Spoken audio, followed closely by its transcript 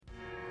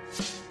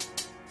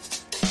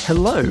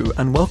Hello,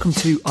 and welcome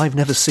to I've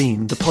Never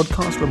Seen, the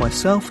podcast where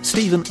myself,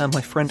 Stephen, and my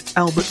friend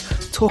Albert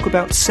talk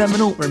about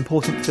seminal or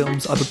important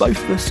films either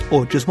both of us,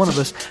 or just one of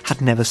us,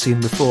 had never seen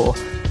before.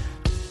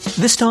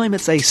 This time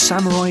it's a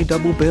samurai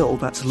double bill.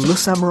 That's Le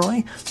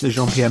Samurai, the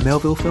Jean-Pierre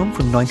Melville film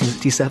from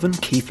 1967,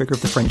 key figure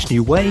of the French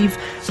New Wave,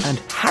 and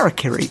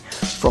Harakiri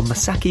from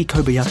Masaki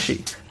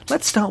Kobayashi.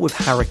 Let's start with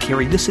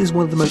Harakiri. This is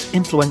one of the most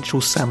influential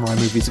samurai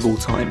movies of all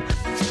time.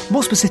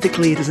 More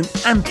specifically, it is an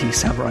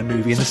anti-samurai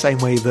movie in the same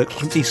way that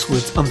Clint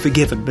Eastwood's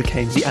Unforgiven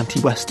became the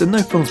anti-Western.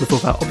 No films before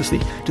that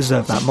obviously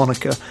deserve that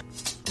moniker.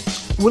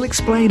 We'll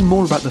explain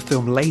more about the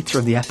film later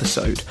in the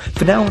episode.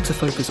 For now, I want to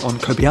focus on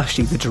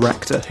Kobayashi, the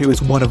director, who is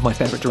one of my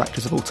favourite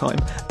directors of all time,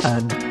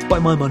 and by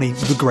my money,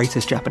 the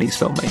greatest Japanese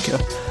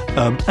filmmaker.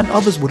 And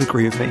others would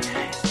agree with me.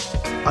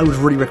 I would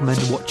really recommend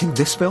watching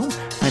this film,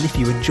 and if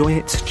you enjoy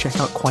it, check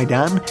out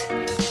Kwaidan,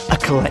 a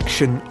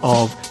collection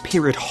of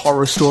period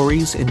horror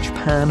stories in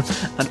Japan,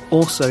 and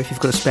also, if you've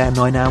got a spare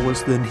 9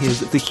 hours, then here's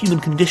The Human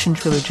Condition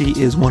trilogy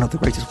is one of the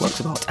greatest works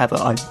of art ever.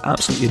 I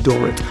absolutely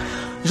adore it.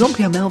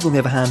 Jean-Pierre Melville, on the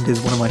other hand, is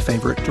one of my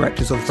favourite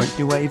directors of the French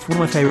New Wave, one of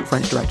my favourite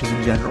French directors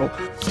in general.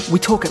 We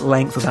talk at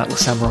length about Le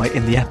Samurai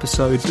in the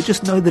episode, but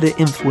just know that it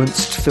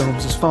influenced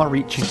films as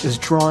far-reaching as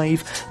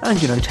Drive, and,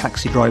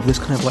 Taxi Driver, this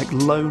kind of like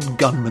lone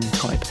gunman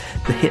type.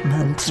 The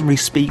hitman doesn't really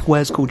speak,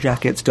 wears cool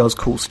jackets, does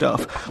cool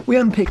stuff. We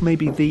unpick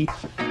maybe the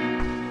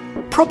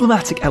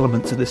problematic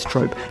elements of this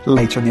trope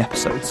later in the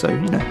episode, so,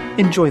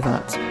 enjoy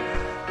that.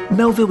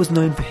 Melville was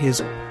known for his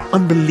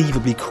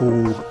unbelievably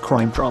cool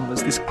crime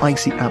dramas, this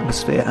icy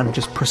atmosphere, and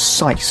just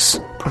precise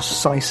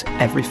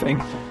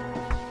everything.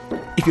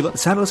 If you like The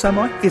Sound of the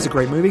Samurai, it's a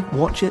great movie,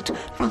 watch it. If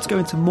you want to go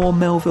into more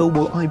Melville,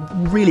 well, I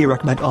really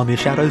recommend Army of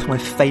Shadows, my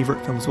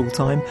favourite films of all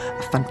time.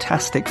 A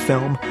fantastic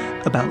film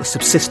about the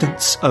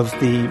subsistence of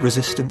the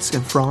resistance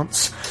in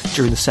France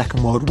during the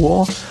Second World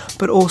War,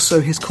 but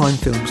also his crime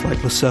films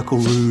like Le Cercle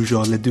Rouge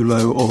or Le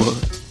Doulot or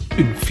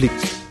Une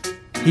Flic.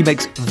 He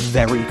makes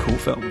very cool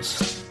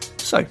films.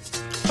 So,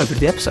 over to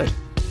the episode.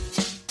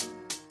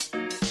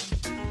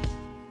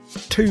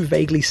 Two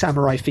vaguely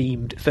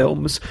samurai-themed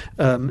films.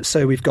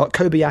 So we've got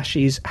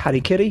Kobayashi's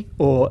Harakiri,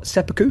 or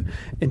Seppuku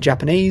in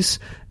Japanese,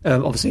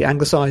 obviously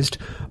anglicised.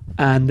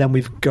 And then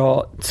we've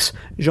got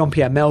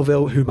Jean-Pierre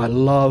Melville, whom I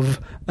love,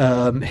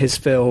 his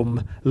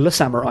film Le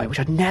Samurai, which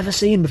I'd never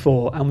seen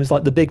before, and was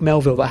like the big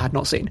Melville that I had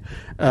not seen.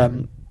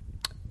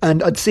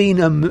 And I'd seen,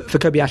 for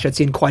Kobayashi, I'd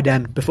seen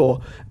Kwaidan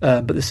before,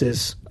 but this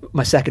is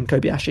my second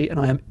Kobayashi, and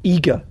I am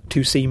eager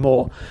to see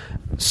more.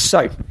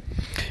 So,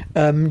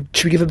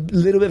 should we give a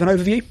little bit of an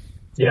overview?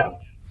 Yeah.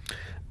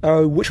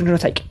 Which one do you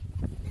want to take?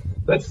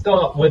 Let's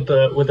start with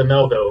the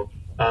Melville.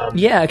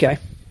 Yeah, okay.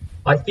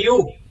 I think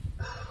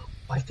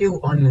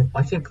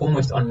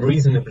almost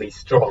unreasonably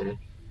strong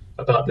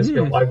about this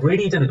film. I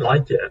really didn't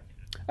like it.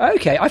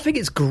 Okay, I think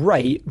it's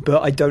great,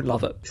 but I don't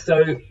love it.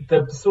 So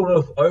the sort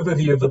of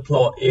overview of the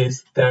plot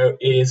is there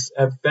is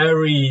a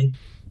very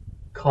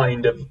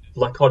kind of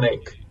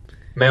laconic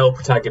male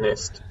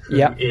protagonist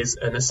who is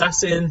an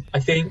assassin, I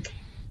think.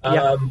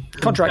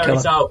 Contract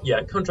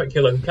killer. Contract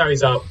killer who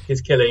carries out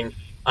his killing,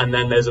 and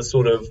then there's a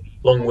sort of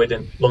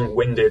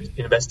long-winded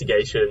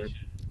investigation.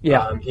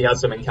 Yeah. He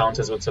has some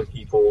encounters with some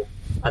people,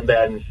 and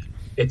then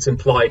it's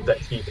implied that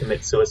he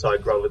commits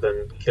suicide rather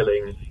than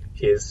killing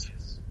his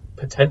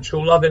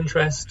potential love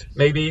interest,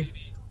 maybe.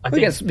 He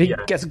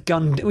gets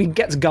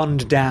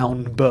gunned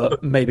down, but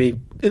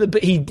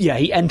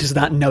he enters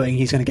that knowing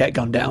he's going to get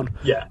gunned down.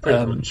 Yeah,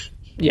 pretty much.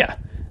 Yeah,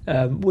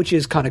 which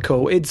is kind of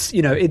cool. It's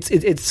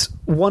it's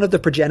one of the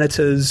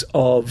progenitors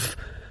of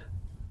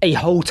a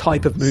whole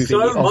type of movie.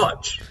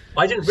 Much.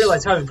 I didn't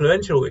realise how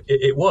influential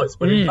it was,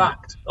 but in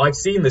fact, I've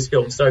seen this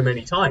film so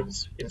many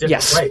times in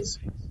different ways.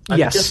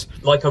 And just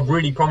like a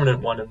really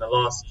prominent one in the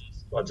last,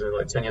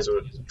 10 years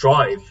of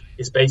Drive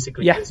is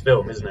basically this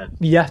film, isn't it?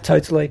 Yeah,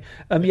 totally.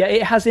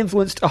 It has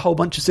influenced a whole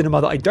bunch of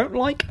cinema that I don't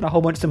like, and a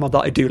whole bunch of cinema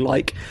that I do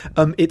like.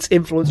 It's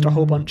influenced a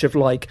whole bunch of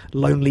like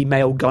lonely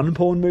male gun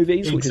porn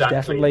movies, which is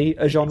definitely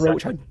a genre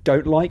which I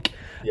don't like.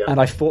 Yeah. And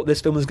I thought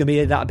this film was going to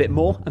be that a bit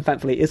more, and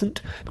thankfully it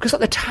isn't. Because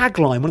like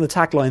one of the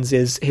taglines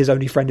is "His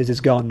only friend is his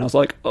gun." And I was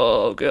like,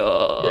 oh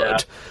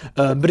god.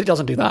 Yeah. But it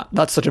doesn't do that.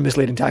 That's such a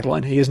misleading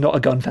tagline. He is not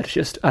a gun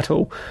fetishist at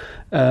all.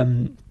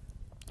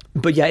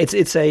 But yeah,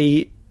 it's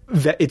a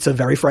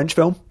very French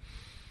film.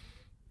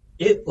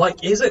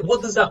 Is it?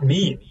 What does that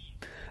mean?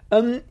 I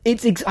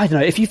don't know.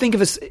 If you think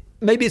of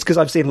maybe it's because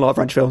I've seen a lot of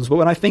French films, but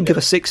when I think of a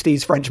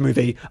 60s French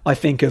movie, I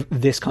think of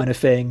this kind of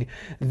thing,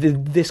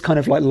 this kind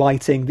of like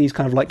lighting, these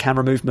kind of like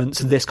camera movements,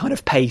 this kind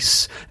of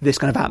pace, this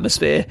kind of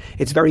atmosphere.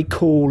 It's very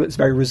cool. It's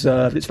very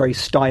reserved. It's very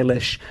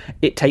stylish.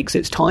 It takes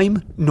its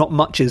time. Not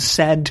much is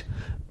said.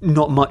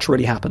 Not much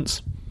really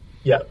happens.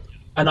 Yeah.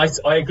 And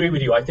I agree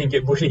with you. I think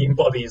it really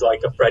embodies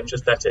like a French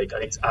aesthetic,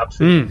 and it's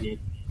absolutely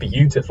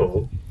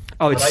beautiful.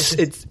 Oh, it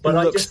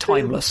looks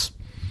timeless.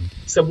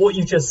 So what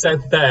you just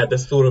said there, the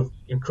sort of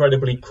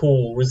incredibly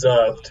cool,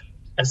 reserved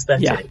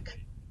aesthetic,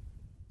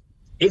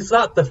 is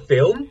that the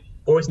film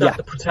or is that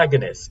the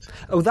protagonist?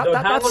 Oh, hang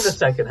on a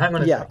second.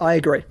 Yeah, I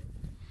agree.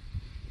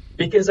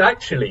 Because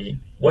actually,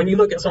 when you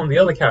look at some of the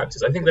other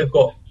characters, I think they've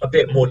got a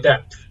bit more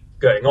depth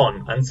going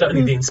on, and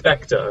certainly the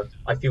Inspector,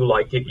 I feel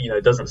like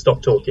it doesn't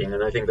stop talking,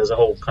 and I think there's a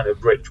whole kind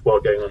of rich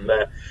world going on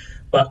there.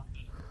 But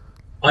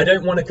I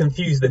don't want to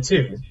confuse the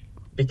two,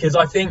 because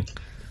I think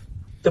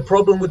the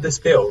problem with this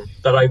film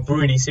that I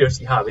really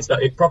seriously have is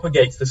that it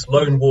propagates this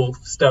lone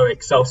wolf,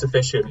 stoic,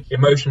 self-sufficient,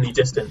 emotionally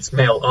distanced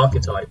male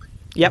archetype,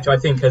 which I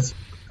think has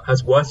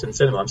worsened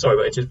cinema. I'm sorry,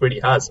 but it just really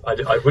has.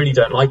 I really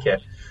don't like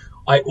it.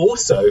 I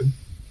also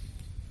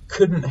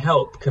couldn't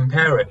help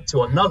compare it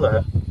to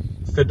another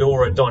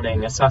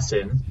fedora-donning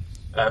assassin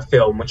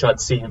film which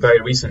I'd seen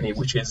very recently,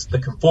 which is The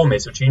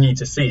Conformist, which you need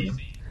to see.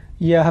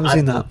 Yeah, I haven't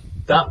seen that.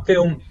 That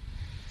film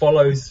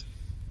follows,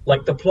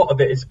 like, the plot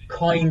of it is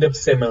kind of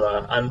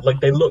similar, and like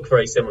they look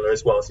very similar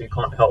as well, so you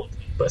can't help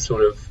but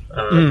sort of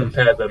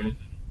compare them.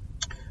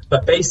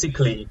 But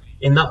basically,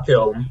 in that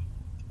film,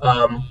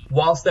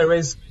 whilst there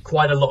is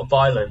quite a lot of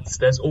violence,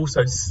 there's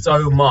also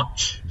so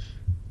much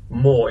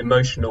more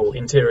emotional,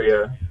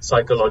 interior,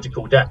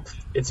 psychological depth.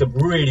 It's a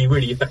really,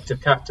 really effective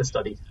character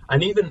study.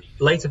 And even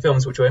later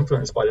films which were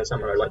influenced by the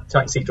samurai, like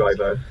Taxi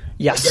Driver,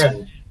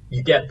 again,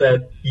 you get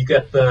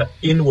the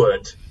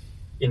inward,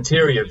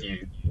 interior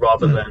view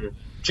rather than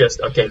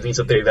just, okay, these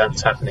are the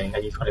events happening,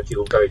 and you kind of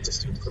feel very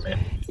distant from it.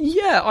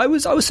 Yeah, I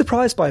was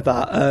surprised by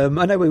that.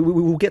 I know we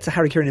will get to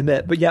Harry Kiri in a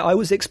bit, but yeah, I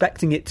was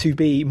expecting it to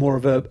be more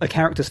of a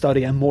character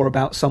study and more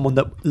about someone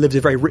that lives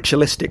a very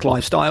ritualistic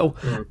lifestyle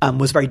and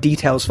was very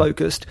details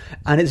focused,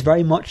 and it's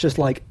very much just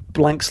like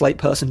blank slate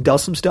person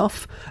does some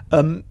stuff.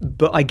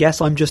 But I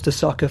guess I'm just a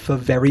sucker for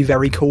very,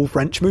 very cool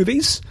French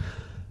movies.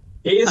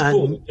 It is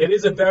cool. It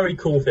is a very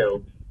cool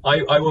film.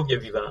 I will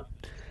give you that.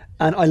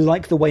 And I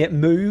like the way it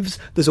moves.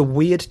 There's a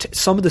weird...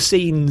 some of the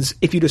scenes,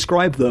 if you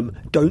describe them,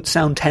 don't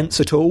sound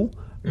tense at all,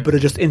 but are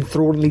just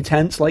enthrallingly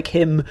tense. Like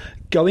him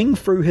going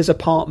through his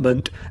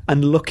apartment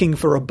and looking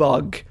for a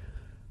bug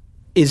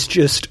is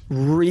just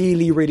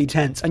really, really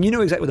tense. And you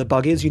know exactly what the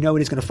bug is. You know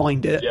when he's going to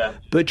find it. Yeah.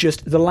 But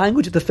just the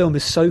language of the film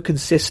is so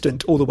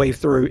consistent all the way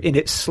through in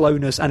its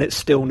slowness and its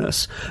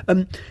stillness.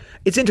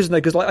 It's interesting, though,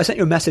 because I sent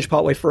you a message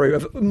partway through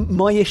of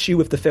my issue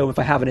with the film, if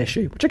I have an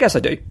issue, which I guess I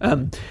do,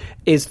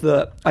 is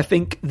that I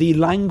think the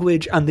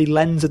language and the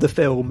lens of the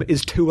film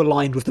is too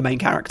aligned with the main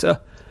character.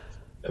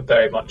 I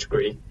very much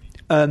agree.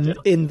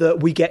 In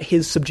that we get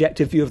his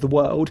subjective view of the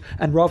world,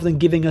 and rather than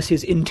giving us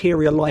his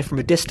interior life from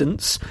a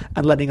distance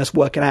and letting us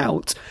work it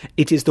out,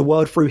 it is the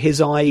world through his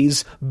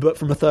eyes, but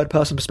from a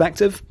third-person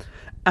perspective.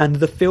 And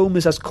the film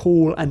is as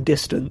cool and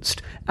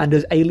distanced and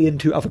as alien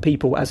to other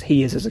people as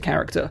he is as a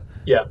character.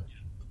 Yeah.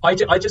 I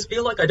just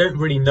feel like I don't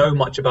really know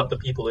much about the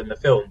people in the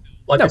film.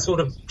 Like, I sort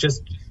of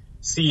just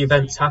see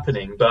events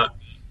happening, but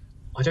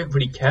I don't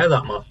really care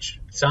that much.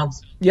 It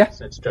sounds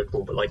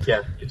dreadful, but like,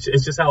 it's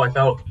just how I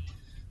felt.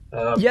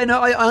 I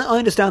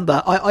understand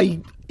that.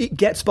 It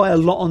gets by a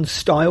lot on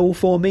style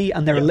for me,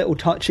 and there are little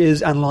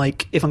touches, and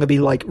like, if I'm going to be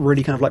like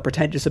really kind of like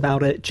pretentious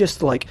about it,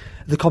 just like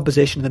the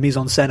composition, the mise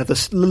en scène of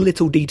the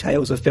little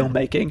details of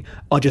filmmaking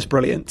are just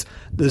brilliant.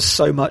 There's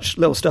so much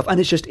little stuff, and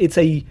it's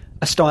a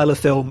style of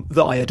film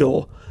that I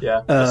adore.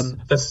 Yeah,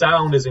 the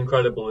sound is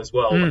incredible as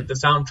well. Like the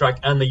soundtrack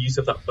and the use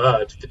of that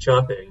bird, the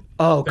chirping.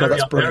 Oh god,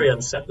 that's brilliant. Very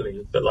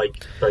unsettling, but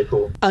like very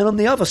cool. And on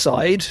the other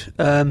side,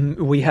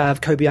 we have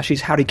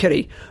Kobayashi's Harry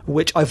Kiri,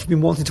 which I've been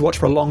wanting to watch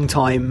for a long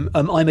time.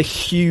 I'm a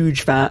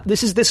huge fan.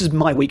 This is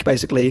my week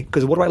basically,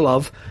 because what do I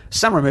love?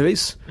 Samurai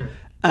movies.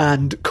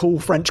 And cool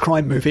French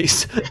crime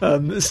movies.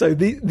 So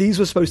these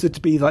were supposed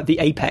to be like the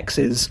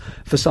apexes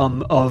for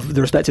some of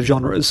the respective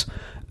genres.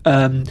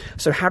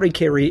 So Harry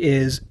Kiri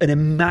is an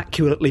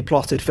immaculately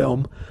plotted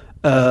film.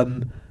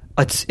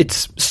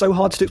 It's so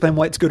hard to explain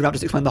why it's good without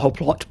just explaining the whole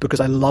plot, because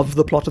I love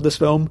the plot of this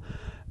film.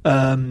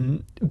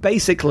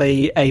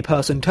 Basically, a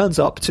person turns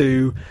up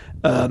to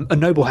a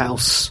noble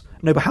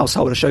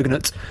household, a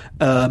shogunate,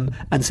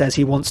 and says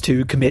he wants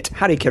to commit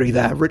harikiri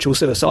there, ritual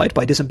suicide,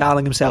 by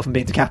disemboweling himself and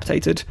being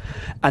decapitated.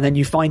 And then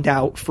you find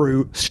out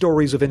through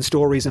stories within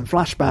stories and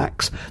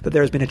flashbacks that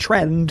there has been a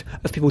trend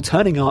of people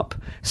turning up,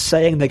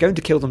 saying they're going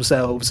to kill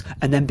themselves,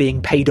 and then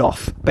being paid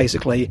off,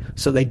 basically,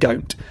 so they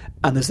don't.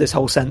 And there's this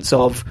whole sense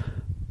of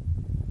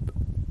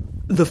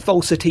the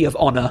falsity of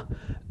honor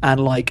and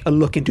like a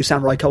look into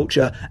samurai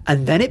culture,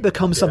 and then it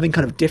becomes something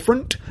kind of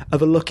different,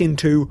 of a look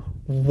into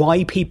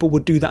why people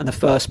would do that in the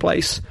first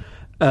place.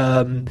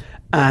 And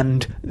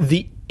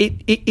it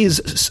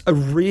is a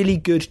really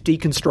good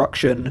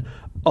deconstruction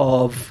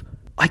of,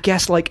 I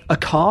guess, like a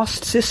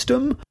caste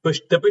system.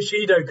 The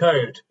Bushido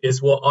Code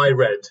is what I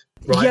read.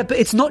 Right? Yeah, but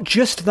it's not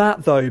just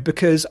that, though,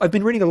 because I've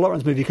been reading a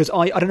Lawrence movie, because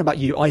I don't know about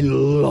you, I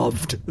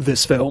loved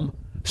this film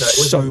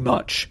so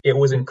much. It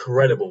was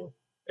incredible.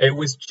 It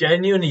was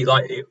genuinely,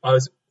 like, I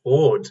was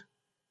awed.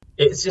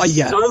 It's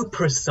just so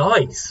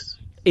precise.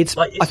 I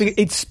think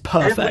it's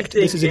perfect.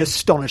 This is an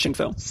astonishing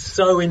film.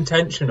 So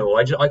intentional.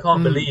 I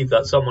can't believe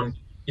that someone,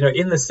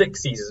 in the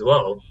 60s as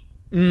well.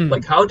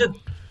 Like, how did...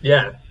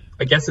 Yeah,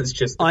 I guess it's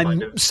just...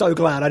 I'm so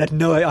glad. I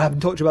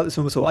haven't talked to you about this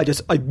film at all. I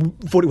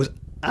thought it was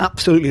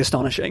absolutely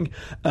astonishing.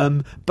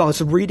 But I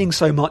was reading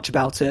so much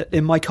about it.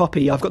 In my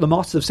copy, I've got the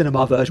Masters of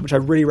Cinema version, which I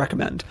really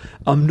recommend.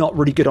 I'm not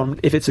really good on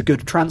if it's a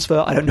good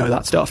transfer. I don't know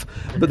that stuff.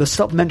 But the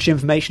supplementary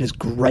information is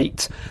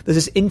great. There's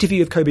this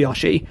interview of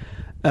Kobayashi,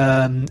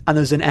 and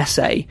there's an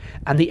essay.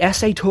 And the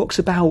essay talks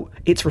about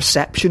its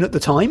reception at the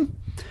time.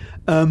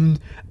 And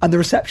the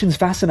reception's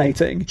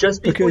fascinating.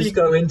 Just before you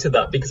go into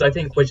that, because I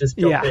think we're just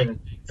jumping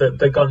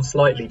the gun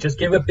slightly, just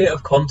give a bit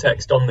of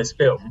context on this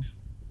film.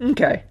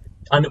 Okay.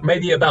 And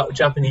maybe about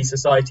Japanese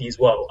society as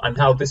well, and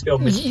how this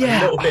film is a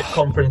little bit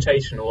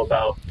confrontational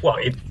about, well,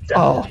 it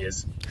definitely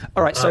is.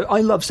 All right, so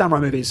I love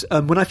samurai movies.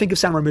 When I think of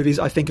samurai movies,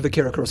 I think of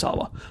Akira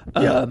Kurosawa.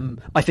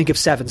 I think of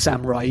Seven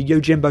Samurai,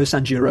 Yojimbo,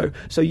 Sanjuro.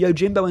 So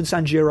Yojimbo and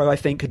Sanjuro, I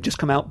think, had just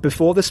come out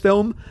before this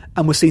film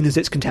and were seen as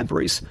its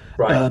contemporaries.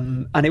 Right.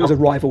 And it was a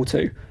rival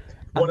too.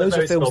 And those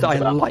are films that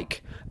I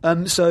like.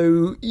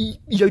 So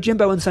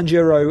Yojimbo and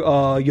Sanjuro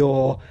are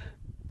your...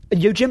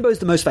 Yojimbo is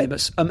the most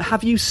famous.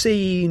 Have you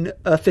seen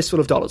A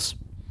Fistful of Dollars?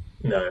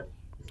 No.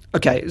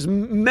 Okay, as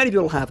many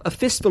people have. A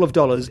Fistful of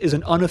Dollars is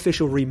an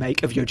unofficial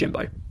remake of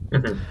Yojimbo.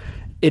 Mm-hmm.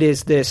 It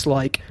is this,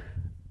 like,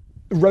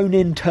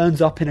 Ronin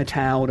turns up in a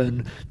town,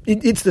 and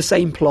it's the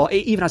same plot.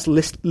 It even has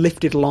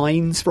lifted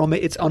lines from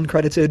it. It's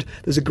uncredited.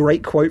 There's a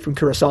great quote from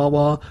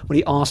Kurosawa when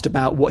he asked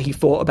about what he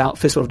thought about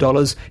Fistful of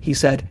Dollars. He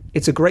said,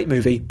 "It's a great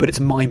movie, but it's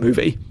my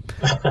movie."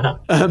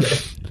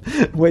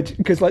 Which,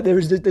 because like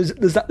there's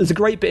a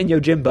great bit in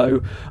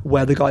Yojimbo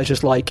where the guy's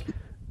just like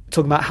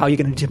talking about how you're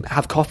going to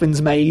have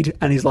coffins made,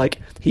 and he's like,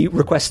 he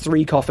requests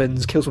 3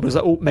 coffins, Killsword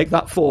like, oh, make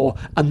that 4,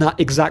 and that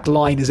exact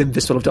line is in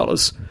Fistful of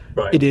Dollars.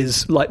 Right. It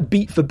is like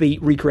beat for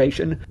beat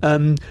recreation.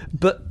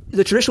 But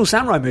the traditional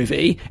samurai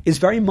movie is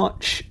very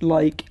much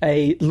like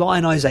a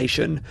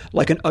lionization,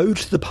 like an ode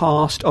to the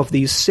past of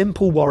these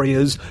simple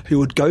warriors who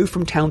would go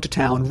from town to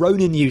town,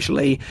 Ronin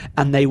usually,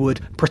 and they would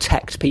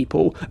protect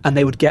people, and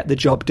they would get the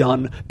job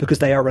done because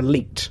they are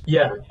elite.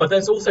 Yeah, but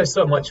there's also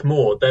so much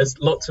more. There's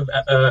lots of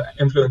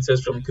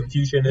influences from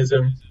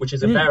Confucianism, which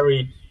is a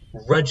very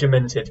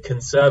regimented,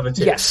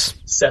 conservative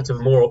set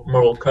of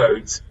moral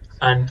codes.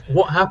 And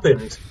what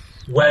happened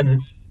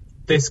when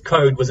this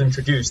code was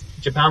introduced?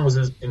 Japan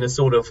was in a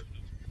sort of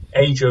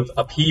age of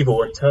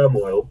upheaval and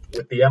turmoil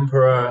with the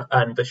emperor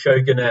and the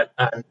shogunate,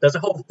 and there's a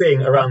whole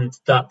thing around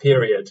that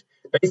period.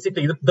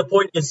 Basically, the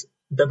point is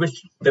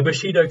the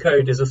Bushido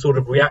Code is a sort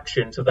of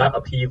reaction to that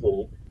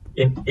upheaval.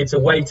 It's a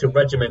way to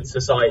regiment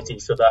society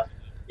so that,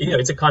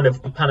 it's a kind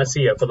of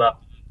panacea for that.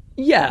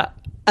 Yeah.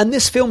 And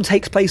this film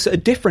takes place at a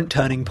different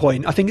turning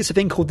point. I think it's a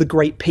thing called the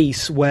Great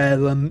Peace, where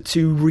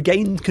to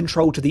regain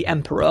control to the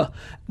emperor,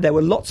 there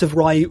were lots of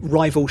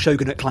rival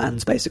shogunate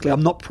clans, basically.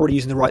 I'm not probably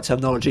using the right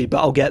terminology, but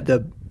I'll get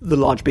the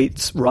large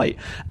beats right.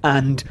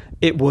 And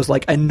it was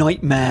like a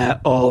nightmare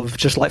of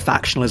just like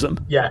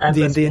factionalism. Yeah,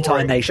 the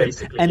entire nation.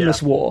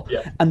 Endless war.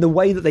 Yeah. And the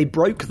way that they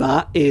broke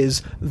that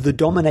is the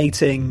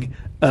dominating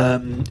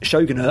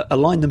shogunate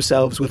aligned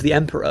themselves with the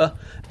emperor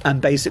and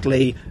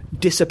basically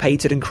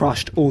dissipated and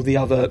crushed all the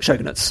other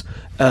shogunates.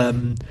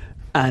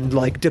 And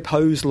like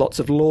deposed lots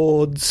of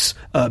lords,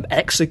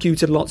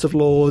 executed lots of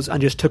lords,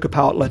 and just took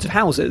apart loads of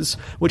houses,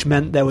 which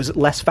meant there was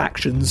less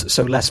factions,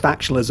 so less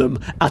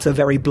factionalism at a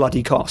very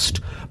bloody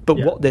cost. But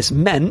what this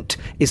meant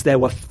is there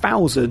were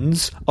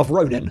thousands of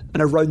Ronin,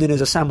 and a Ronin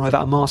is a samurai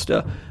without a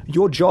master.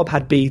 Your job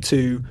had be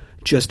to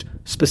just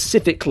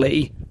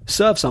specifically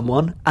serve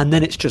someone, and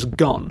then it's just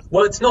gone.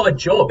 Well, it's not a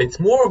job. It's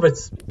more of a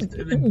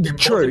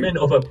embodiment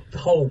of a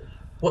whole...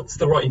 What's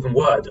the right even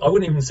word? I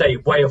wouldn't even say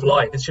way of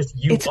life. It's just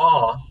you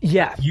are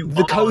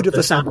the code of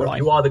the samurai.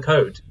 You are the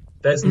code.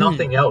 There's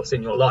nothing else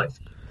in your life.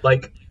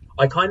 Like,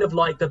 I kind of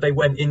like that they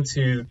went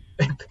into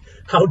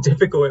how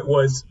difficult it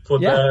was for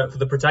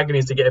the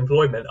protagonist to get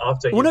employment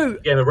after Game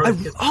of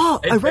Thrones.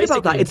 I read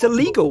about that. It's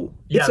illegal.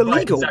 It's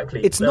illegal. Right,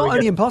 exactly. It's not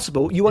only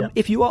impossible.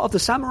 If you are of the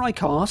samurai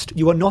caste,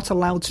 you are not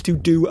allowed to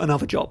do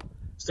another job.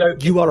 So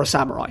you are a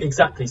samurai.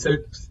 Exactly. So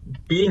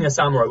being a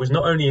samurai was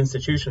not only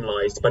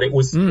institutionalized, but it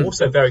was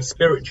also very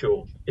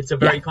spiritual. It's a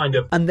very kind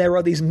of... And there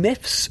are these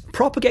myths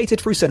propagated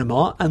through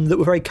cinema and that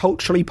were very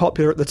culturally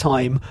popular at the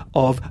time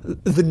of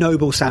the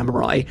noble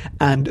samurai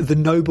and the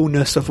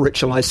nobleness of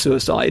ritualized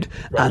suicide.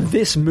 Right. And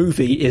this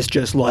movie is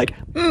just like,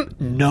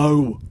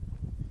 no.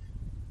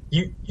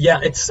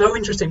 It's so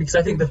interesting because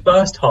I think the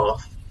first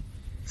half,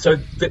 so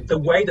the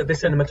way that the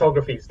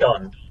cinematography is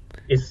done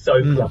is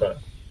so clever.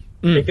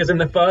 Because in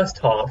the first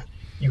half,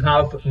 you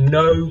have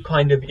no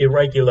kind of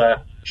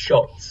irregular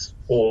shots,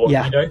 or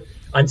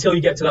until you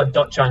get to that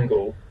Dutch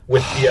angle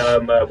with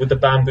the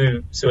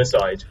bamboo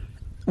suicide,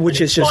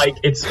 which is just like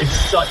it's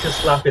such a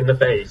slap in the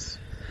face.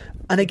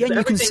 And again,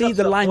 you can see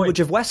the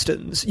language of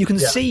westerns. You can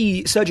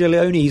see Sergio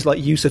Leone's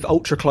like use of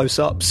ultra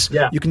close-ups.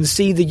 Yeah. You can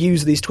see the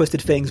use of these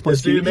twisted things. The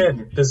zoom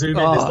in is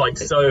like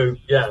so.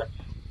 Yeah.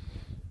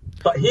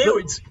 But here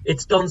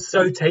it's done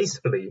so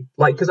tastefully,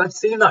 like, because I've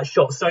seen that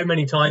shot so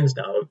many times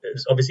now.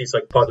 It's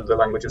like part of the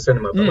language of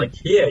cinema. But like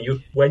here,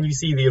 when you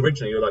see the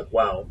original, you're like,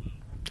 wow,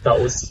 that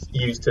was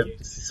used to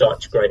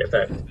such great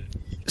effect.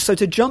 So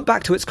to jump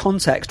back to its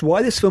context,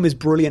 why this film is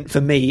brilliant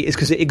for me is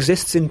because it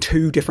exists in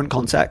two different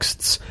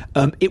contexts.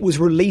 It was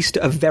released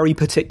at a very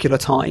particular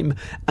time,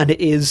 and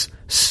it is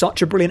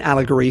such a brilliant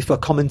allegory for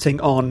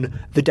commenting on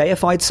the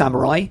deified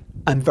samurai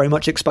and very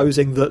much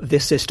exposing that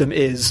this system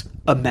is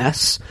a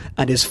mess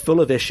and is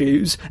full of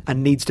issues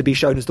and needs to be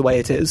shown as the way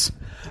it is.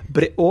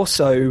 But it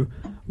also,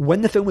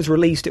 when the film was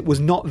released, it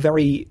was not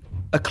very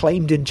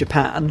acclaimed in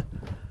Japan.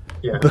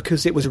 Yeah.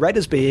 Because it was read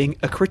as being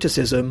a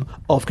criticism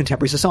of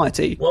contemporary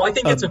society. Well, I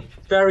think it's a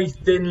very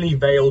thinly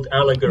veiled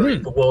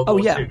allegory for World War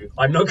II.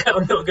 I'm not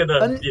going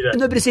to...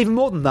 No, but it's even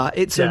more than that.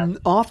 It's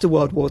after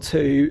World War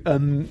II,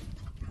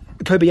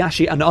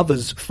 Kobayashi and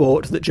others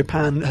thought that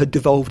Japan had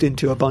devolved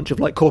into a bunch of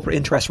like corporate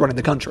interests running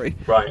the country.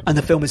 Right. And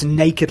the film is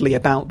nakedly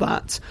about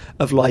that,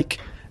 of like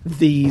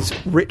these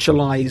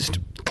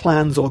ritualized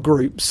clans or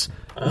groups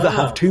that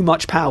have too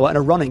much power and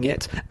are running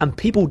it, and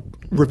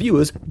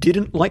reviewers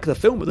didn't like the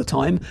film at the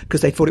time because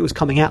they thought it was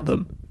coming at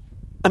them,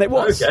 and it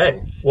was.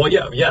 Okay, well,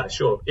 yeah,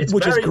 sure. It's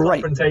which very is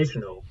great.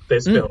 Confrontational,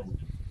 this film.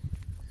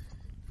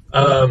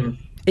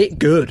 It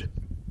good.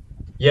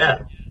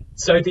 Yeah.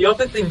 So the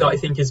other thing that I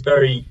think is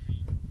very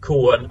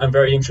cool and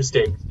very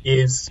interesting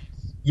is,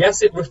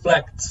 yes, it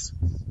reflects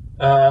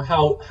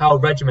how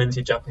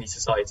regimented Japanese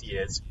society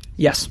is.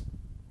 Yes.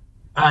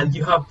 And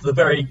you have the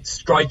very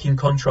striking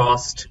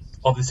contrast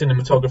of the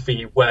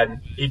cinematography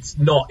when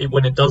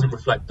it doesn't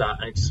reflect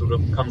that and it sort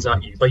of comes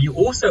at you. But you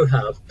also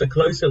have the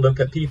closer look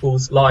at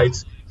people's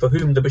lives for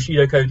whom the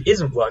Bushido Code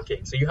isn't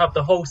working. So you have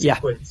the whole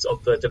sequence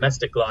of the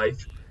domestic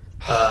life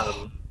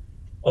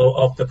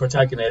of the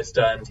protagonist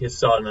and his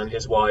son and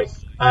his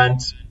wife, and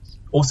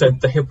also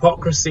the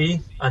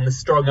hypocrisy and the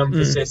strong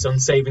emphasis on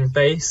saving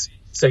face.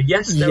 So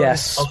yes, there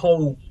is a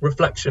whole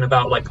reflection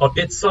about like,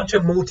 it's such a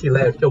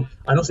multi-layered film,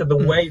 and also the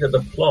way that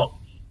the plot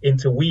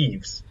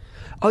interweaves.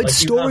 Oh, it's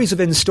stories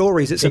within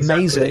stories. It's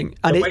amazing.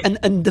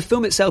 And the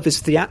film itself is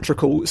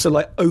theatrical, so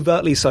like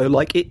overtly so.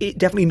 Like it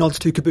definitely nods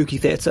to kabuki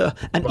theatre,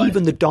 and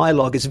even the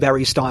dialogue is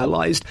very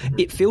stylized.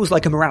 It feels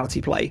like a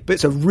morality play, but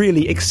it's a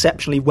really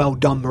exceptionally well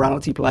done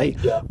morality play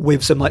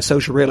with some like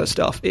social realist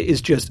stuff. It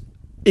is just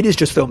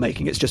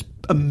filmmaking. It's just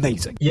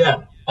amazing.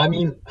 Yeah. I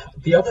mean,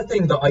 the other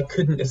thing that I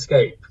couldn't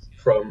escape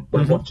from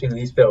when watching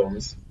these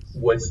films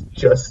was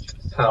just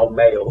how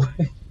male.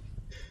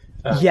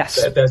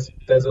 Yes.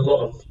 There's a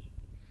lot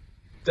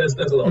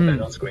of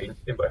men on screen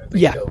in both of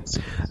these films.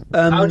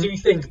 How do you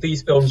think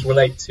these films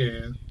relate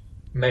to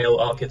male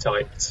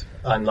archetypes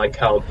and like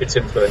how it's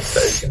influenced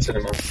those in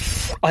cinema?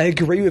 I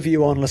agree with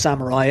you on La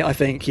Samurai. I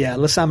think,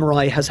 La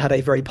Samurai has had a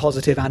very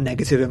positive and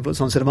negative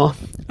influence on cinema.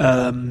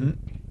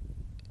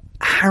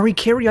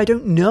 Harikiri, I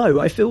don't know.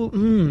 I feel...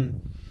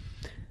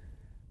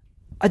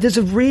 There's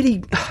a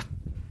really...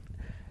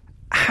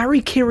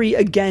 Harikiri,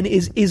 again,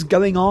 is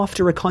going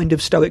after a kind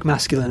of stoic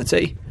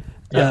masculinity.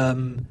 Yeah.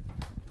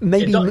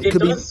 Maybe it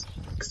does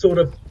sort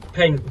of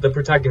paint the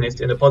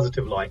protagonist in a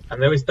positive light, and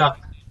there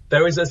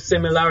is a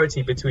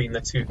similarity between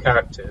the two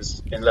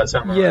characters in La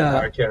Samurai and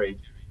Harikiri,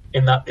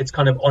 in that it's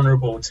kind of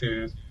honourable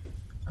to,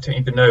 I don't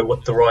even know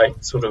what the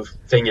right sort of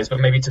thing is, but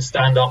maybe to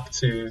stand up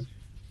to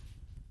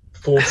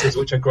forces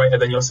which are greater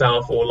than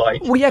yourself, or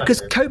like... Well, yeah,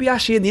 because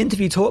Kobayashi in the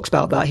interview talks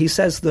about that. He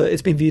says that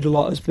it's been viewed a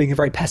lot as being a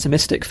very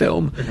pessimistic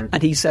film,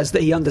 and he says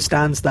that he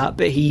understands that,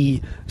 but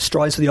he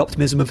strives for the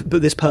optimism of,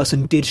 but this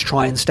person did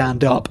try and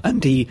stand up,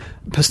 and he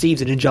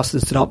perceives an injustice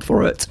and stood up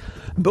for it.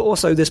 But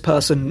also this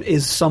person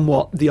is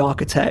somewhat the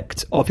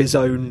architect of his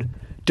own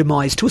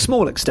demise to a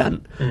small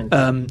extent,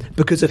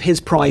 because of his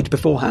pride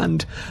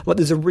beforehand. Like,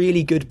 there's a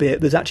really good bit,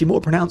 there's actually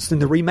more pronounced in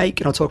the remake,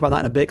 and I'll talk about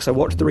that in a bit, because I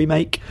watched the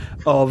remake,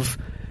 of...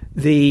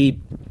 the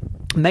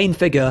main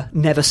figure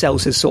never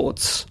sells his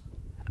swords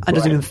and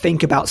doesn't even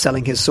think about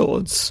selling his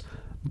swords,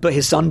 but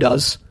his son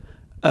does.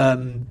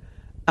 And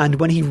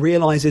when he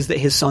realizes that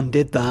his son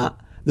did that,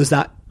 there's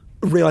that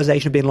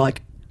realization of being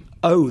like,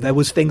 oh, there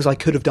was things I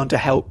could have done to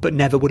help but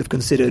never would have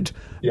considered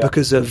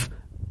because of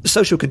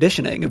social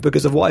conditioning and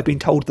because of what I've been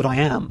told that I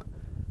am.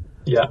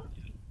 Yeah.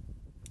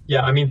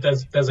 I mean,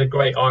 there's a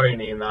great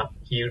irony in that.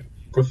 He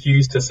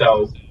refused to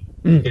sell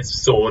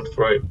his sword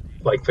for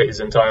his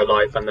entire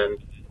life, and then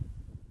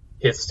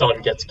his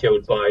son gets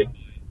killed by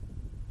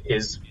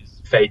his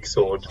fake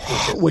sword.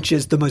 Which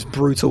is the most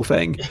brutal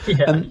thing.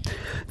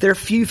 There are a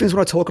few things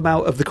when I talk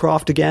about of the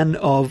craft again,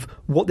 of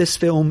what this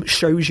film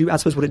shows you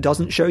as opposed to what it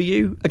doesn't show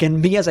you. Again,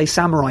 me as a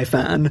samurai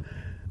fan,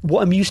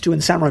 what I'm used to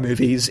in samurai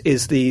movies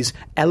is these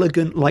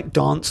elegant, like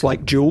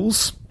dance-like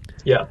duels.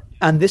 Yeah.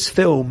 And this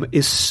film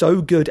is so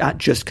good at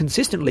just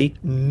consistently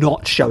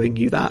not showing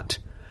you that.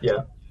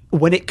 Yeah.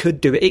 When it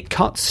could do it. It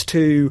cuts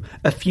to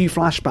a few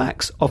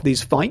flashbacks of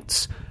these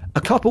fights.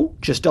 A couple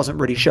just doesn't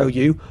really show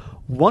you.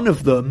 One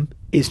of them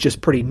is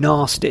just pretty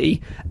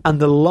nasty.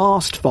 And the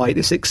last fight,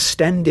 this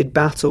extended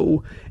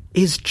battle,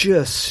 is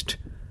just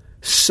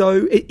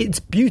so... It's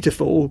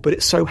beautiful, but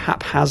it's so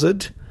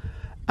haphazard.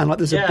 And like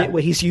there's a bit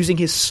where he's using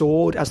his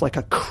sword as like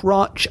a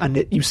crutch,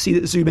 and you see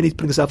that zoom in, he's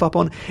putting himself up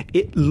on.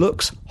 It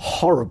looks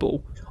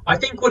horrible. I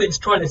think what it's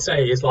trying to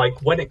say is,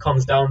 like, when it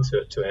comes down to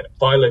it,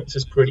 violence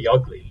is pretty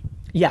ugly.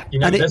 Yeah, you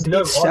know, and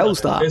it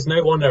sells that. There's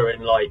no honor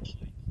in like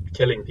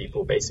killing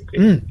people.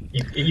 Basically,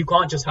 you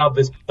can't just have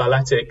this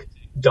balletic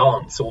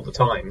dance all the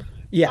time.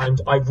 Yeah,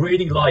 and I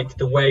really like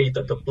the way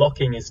that the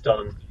blocking is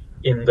done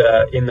in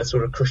the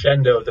sort of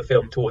crescendo of the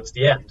film towards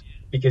the end,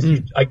 because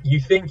you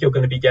think you're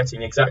going to be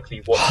getting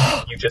exactly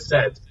what you just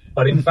said,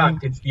 but in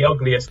fact it's the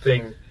ugliest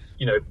thing,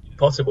 you know,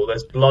 possible.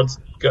 There's blood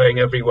going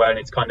everywhere, and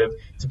it's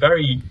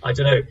very, I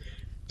don't know,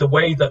 the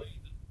way that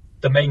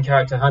the main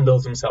character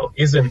handles himself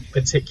isn't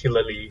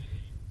particularly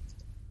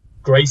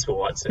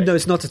graceful, I'd say. No,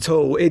 it's not at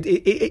all.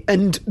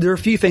 And there are a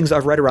few things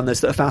I've read around this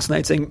that are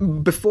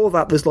fascinating. Before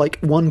that, there's like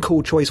one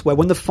cool choice where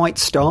when the fight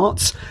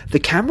starts, the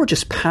camera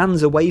just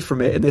pans away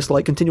from it in this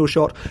like continual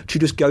shot to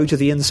just go to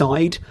the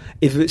inside.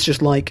 If it's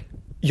just like,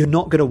 you're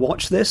not going to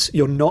watch this,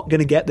 you're not going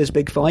to get this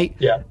big fight,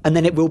 and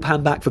then it will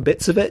pan back for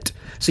bits of it.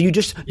 So you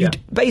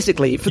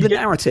basically, for the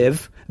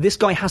narrative, this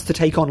guy has to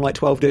take on like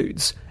 12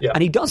 dudes,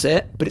 and he does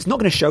it, but it's not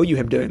going to show you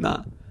him doing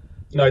that.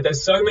 No,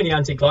 there's so many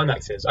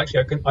anticlimaxes.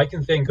 Actually, I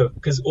can think of,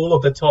 because all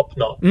of the top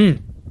knot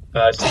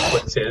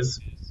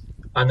sequences,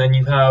 and then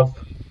you have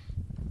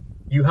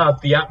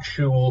the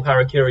actual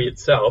harakiri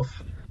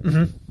itself,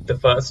 the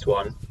first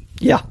one.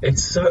 Yeah,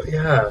 it's so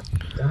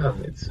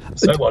it's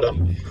so well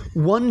done.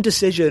 One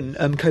decision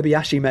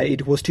Kobayashi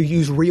made was to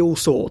use real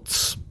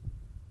swords.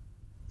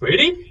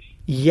 Really?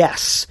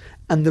 Yes,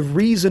 and the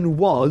reason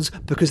was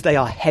because they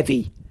are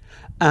heavy.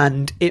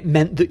 And it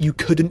meant that you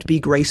couldn't be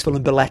graceful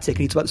and balletic.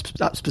 And he talked about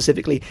that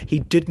specifically.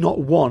 He did not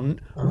want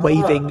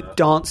waving,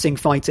 dancing,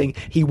 fighting.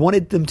 He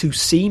wanted them to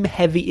seem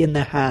heavy in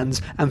their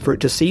hands, and for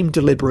it to seem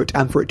deliberate,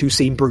 and for it to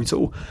seem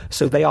brutal.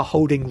 So they are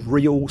holding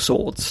real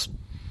swords.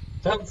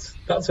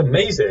 That's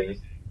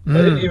amazing. I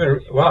didn't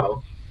even...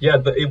 Wow. Yeah,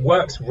 but it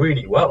works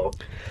really well.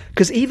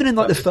 Because even in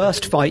like the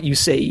first fight you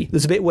see,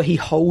 there's a bit where he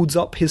holds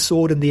up his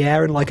sword in the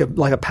air in like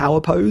a power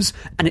pose,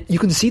 and you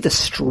can see the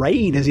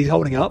strain as he's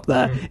holding it up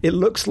there. It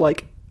looks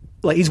like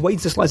he's waiting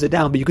to slice it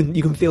down, but you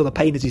can feel the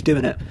pain as he's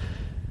doing it.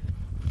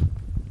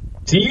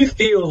 Do you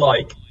feel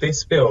like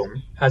this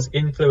film has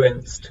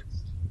influenced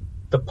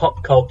the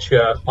pop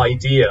culture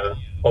idea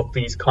of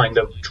these kind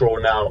of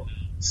drawn out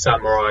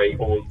samurai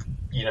or,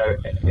 you know,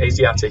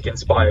 Asiatic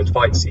inspired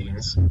fight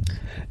scenes?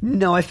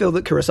 No, I feel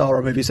that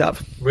Kurosawa movies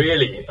have.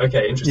 Really?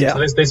 Okay, interesting. Yeah.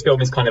 So this film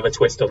is kind of a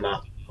twist on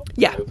that.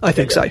 Yeah, I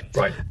think so.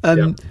 Right.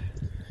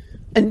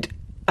 And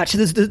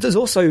actually, there's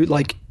also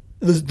like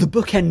the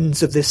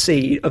bookends of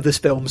this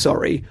film.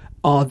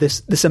 Are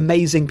this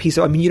amazing piece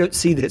of... I mean, you don't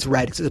see that it's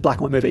red because it's a black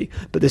and white movie,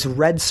 but this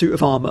red suit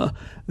of armor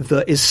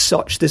that is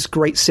this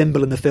great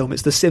symbol in the film.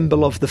 It's the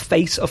symbol of the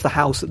face of the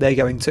house that they're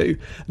going to,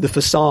 the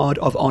facade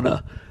of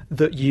honor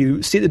that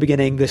you see at the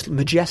beginning, this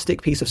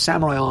majestic piece of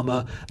samurai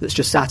armor that's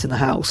just sat in the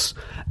house.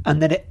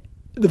 And then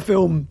the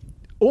film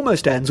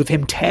almost ends with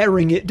him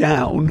tearing it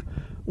down,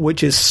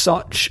 which is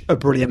such a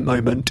brilliant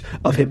moment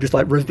of him just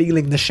like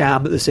revealing the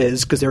sham that this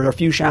is, because there are a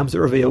few shams that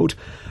are revealed.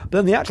 But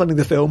then the actual ending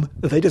of the film,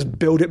 they just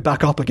build it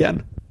back up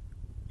again.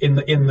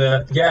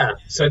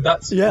 So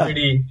that's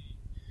really...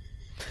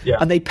 Yeah.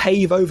 And they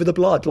pave over the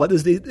blood. Like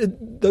there's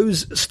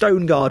those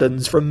stone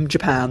gardens from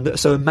Japan that are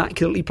so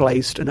immaculately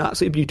placed and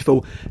absolutely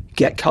beautiful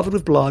get covered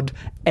with blood.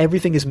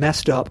 Everything is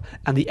messed up,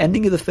 and the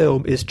ending of the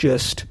film is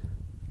just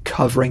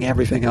covering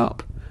everything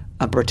up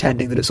and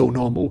pretending that it's all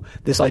normal.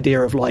 This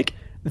idea of like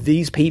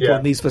these people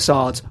and these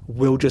facades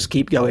will just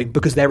keep going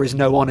because there is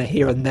no honor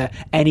here and there.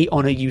 Any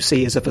honor you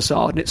see is a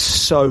facade, and it's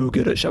so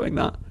good at showing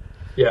that.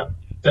 Yeah.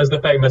 There's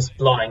the famous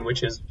line,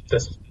 which is the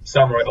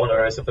samurai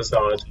honor as a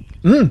facade,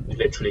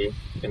 literally,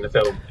 in the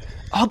film.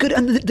 Oh, good.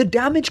 And the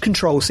damage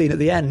control scene at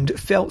the end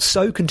felt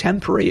so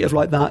contemporary of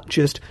like that,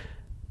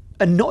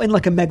 and not in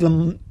like a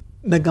No,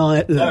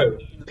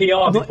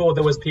 PR before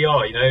there was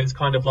PR, you know, it's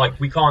kind of like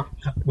we can't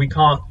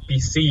be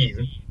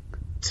seen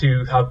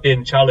to have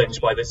been challenged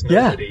by this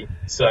nobody. Yeah.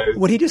 So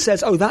when he just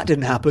says, "Oh, that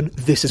didn't happen.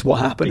 This is what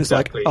happened."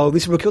 Exactly. It's like, "Oh,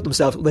 these people killed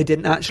themselves." Well, they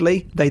didn't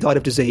actually. They died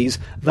of disease.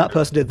 That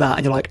person did that,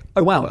 and you're like,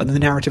 "Oh, wow!" And then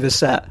the narrative is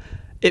set.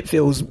 It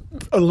feels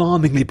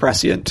alarmingly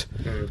prescient.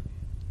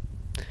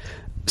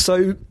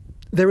 So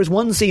there is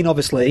one scene,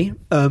 obviously,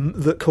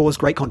 that caused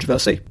great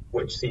controversy.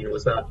 Which scene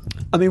was that?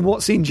 I mean,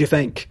 what scene do you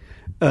think?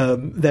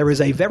 There is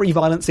a very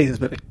violent scene in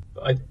this movie.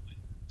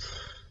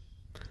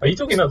 Are you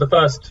talking about the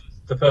first?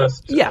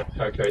 Yeah.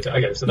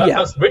 Okay, so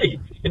that's really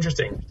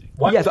interesting.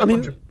 Why was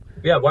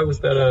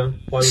that?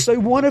 So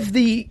one of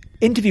the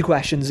interview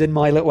questions in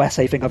my little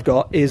essay thing I've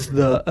got is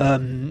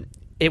that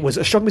it was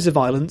a strong piece of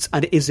violence,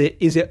 and is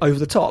it over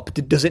the top?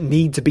 Does it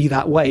need to be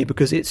that way?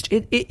 Because it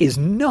is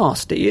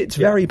nasty. It's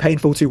very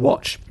painful to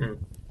watch.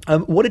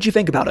 What did you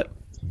think about it?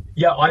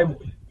 Yeah,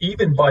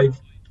 even by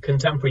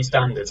contemporary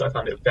standards, I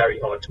found it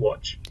very hard to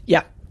watch.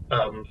 Yeah.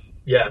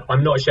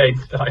 I'm not ashamed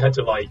that I had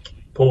to like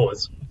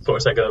pause for a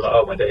second. Like,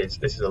 oh my days,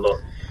 this is a lot.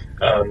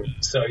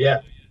 So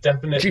yeah,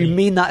 definitely. Do you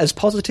mean that as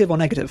positive or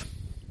negative?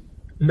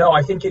 No,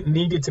 I think it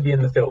needed to be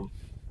in the film.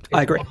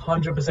 I agree.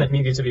 100%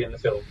 needed to be in the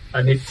film,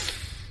 and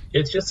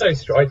it's just so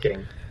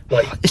striking.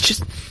 Like it's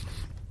just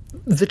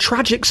the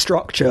tragic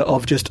structure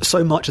of just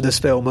so much of this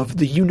film, of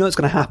the it's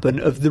going to happen,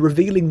 of the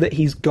revealing that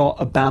he's got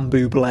a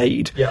bamboo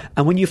blade,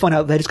 and when you find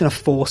out they're just going to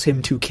force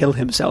him to kill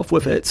himself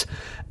with it,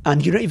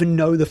 and you don't even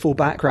know the full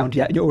background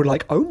yet, you're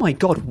like, oh my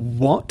god,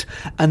 what?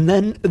 And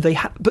then they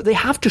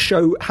have to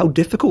show how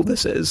difficult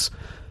this is.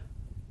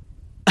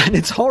 And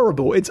it's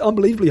horrible. It's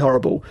unbelievably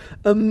horrible.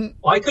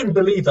 I couldn't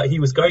believe that he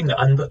was going there,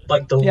 and the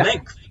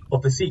length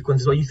of the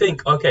sequence where you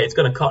think, okay, it's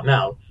going to cut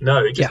now.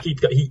 No, it just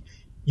keeps going.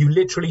 You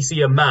literally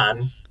see a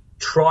man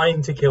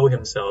trying to kill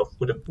himself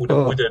with a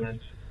wooden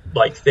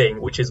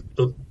thing, which is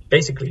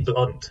basically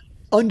blunt.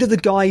 Under the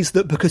guise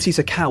that because he's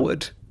a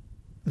coward,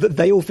 that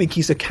they all think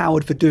he's a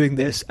coward for doing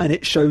this, and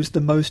it shows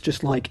the most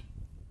just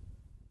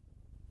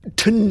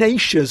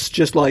tenacious,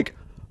 just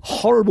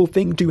horrible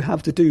thing to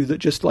have to do, that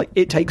just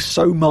it takes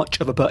so much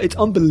of it's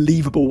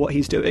unbelievable what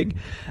he's doing,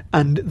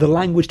 and the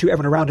language to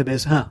everyone around him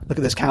is, look at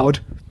this coward.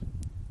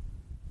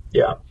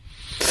 Yeah.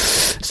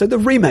 So the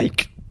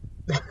remake.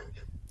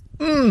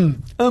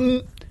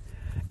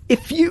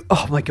 If you,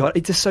 oh my god,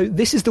 it's just so.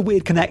 This is the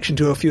weird connection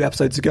to a few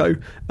episodes ago.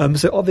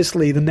 So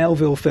obviously the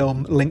Melville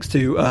film links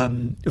to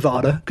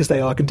Varda because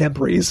they are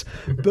contemporaries.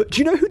 But do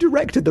you know who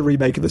directed the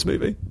remake of this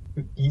movie?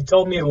 You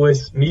told me it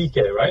was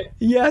Miike, right?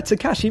 Yeah,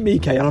 Takashi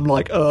Miike, and I'm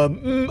like,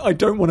 I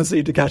don't want to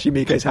see Takashi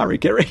Miike's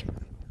Harikiri.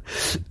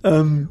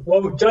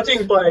 Well,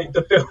 judging by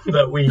the film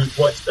that we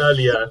watched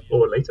earlier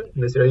or later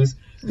in the series,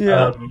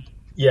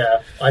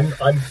 I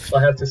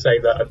have to say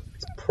that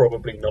it's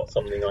probably not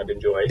something I'd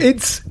enjoy.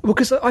 It's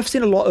because I've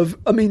seen a lot of.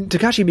 I mean,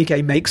 Takashi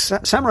Miike makes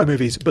samurai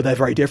movies, but they're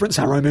very different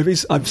samurai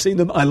movies. I've seen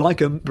them. I like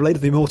them. Blade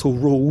of the Immortal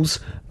rules.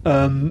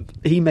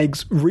 He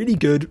makes really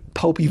good,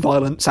 pulpy,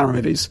 violent samurai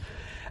movies.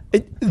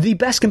 The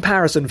best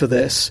comparison for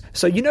this.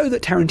 So you know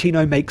that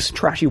Tarantino makes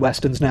trashy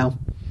westerns now.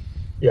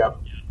 Yeah.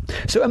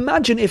 So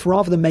imagine if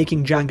rather than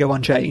making Django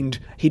Unchained,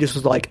 he just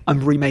was like,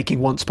 I'm remaking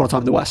Once Upon a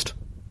Time in the West.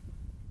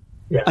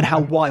 Yeah. And how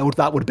wild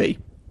that would be.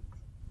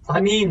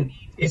 I mean,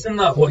 isn't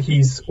that what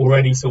he's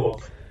already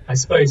sort of, I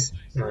suppose,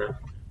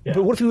 yeah.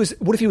 But what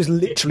if he was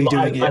literally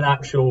doing it? An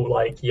actual,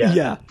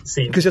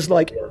 scene. Because it's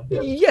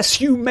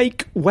yes, you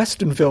make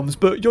Western films,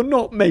 but you're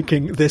not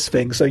making this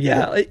thing. So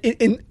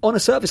on a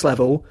surface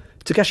level,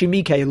 Takashi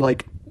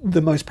Miike,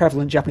 the most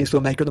prevalent Japanese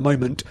filmmaker at the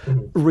moment,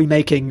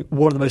 remaking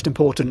one of the most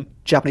important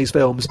Japanese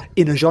films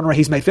in a genre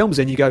he's made films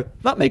in, you go,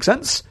 that makes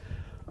sense.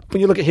 When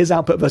you look at his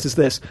output versus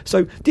this.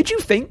 So, did you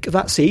think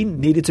that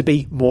scene needed to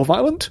be more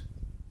violent?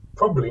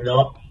 Probably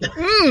not.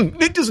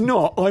 It does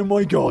not. Oh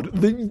my god.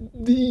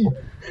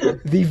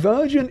 The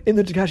version in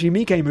the Takashi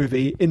Miike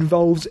movie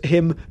involves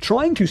him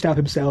trying to stab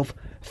himself,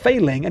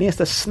 failing, and he has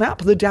to snap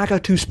the dagger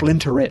to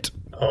splinter it.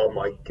 Oh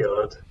my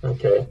god.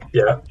 Okay.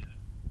 Yeah.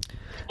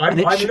 I'm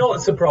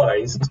not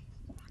surprised,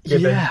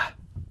 given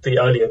the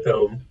earlier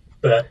film,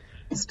 but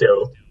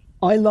still.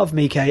 I love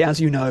Miike, as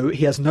you know.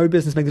 He has no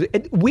business making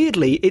it.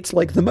 Weirdly, it's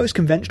like the most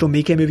conventional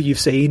Miike movie you've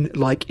seen.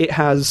 It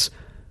has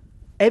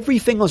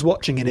everything I was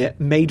watching in it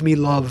made me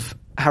love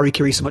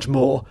Harikiri so much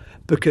more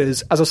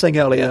because, as I was saying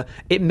earlier,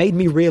 it made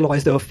me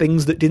realise there were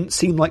things that didn't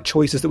seem like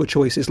choices that were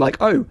choices. Like,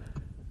 oh,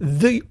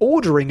 the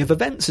ordering of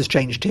events has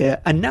changed here,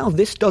 and now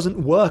this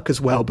doesn't work as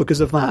well because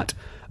of that.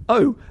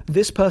 Oh,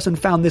 this person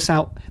found this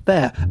out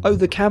there. Oh,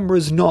 the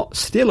camera's not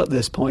still at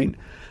this point.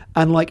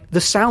 And, the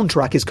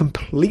soundtrack is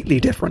completely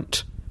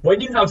different. When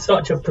you have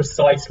such a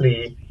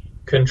precisely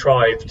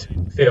contrived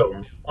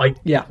film,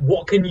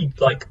 what can you,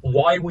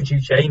 why would you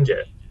change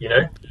it, you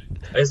know?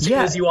 As soon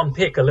as you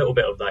unpick a little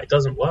bit of that, it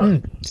doesn't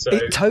work.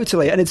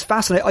 Totally, and it's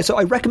fascinating. So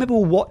I recommend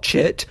people watch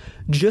it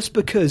just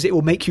because it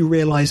will make you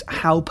realise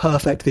how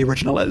perfect the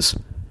original is.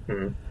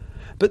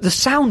 But the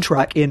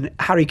soundtrack in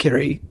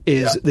Harikiri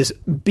is this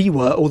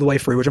biwa all the way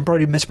through, which I'm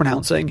probably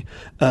mispronouncing.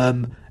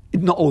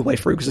 Not all the way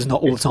through because it's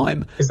not all the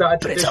time. Is that a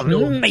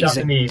traditional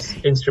Japanese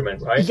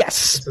instrument, right?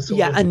 Yes. It's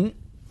and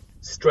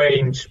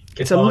strange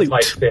guitar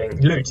type thing.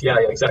 Lute,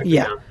 exactly.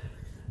 Yeah.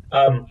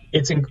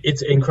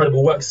 It's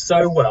incredible. Works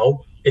so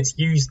well. It's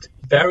used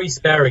very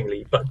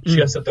sparingly, but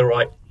just at the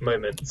right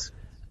moments.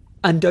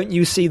 And don't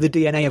you see the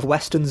DNA of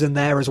Westerns in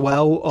there as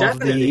well?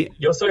 Definitely. Of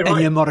the You're so right.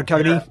 Ennio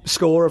Morricone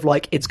score of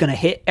it's going to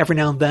hit every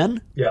now and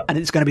then. Yeah. And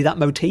it's going to be that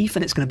motif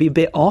and it's going to be a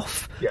bit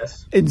off.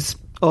 Yes. It's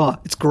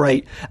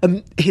great.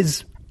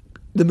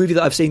 The movie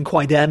that I've seen,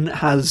 Kwaiden,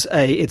 has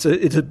it's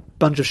a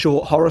bunch of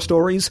short horror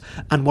stories,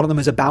 and one of them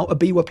is about a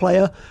biwa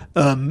player.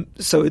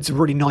 So it's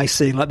really nice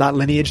seeing that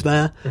lineage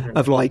there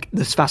of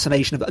this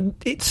fascination of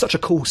it's such a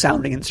cool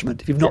sounding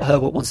instrument. If you've not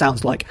heard what one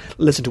sounds like,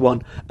 listen to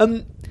one.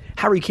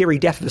 Harikiri,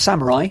 Death of the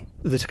Samurai,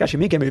 the Takashi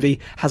Miike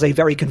movie, has a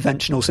very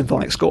conventional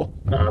symphonic score.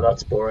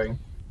 That's boring.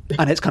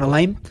 And it's kind of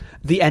lame.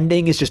 The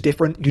ending is just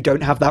different. You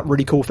don't have that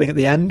really cool thing at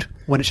the end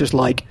when it's just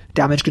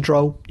damage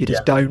control. You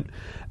just don't.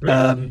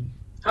 Really?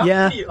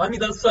 I mean,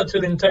 that's such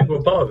an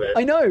integral part of it.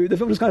 I know, the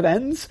film just kind of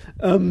ends.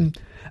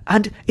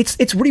 And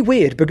it's really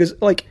weird because,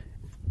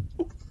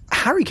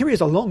 Harikiri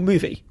is a long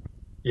movie.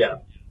 Yeah.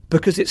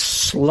 Because it's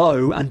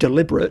slow and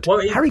deliberate. Well,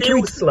 it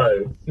feels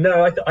slow.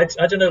 No, I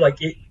don't know,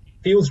 it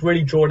feels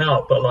really drawn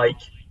out, but,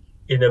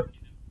 in a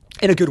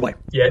In a good way.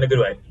 Yeah, in a good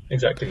way.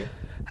 Exactly.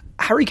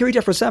 Harikiri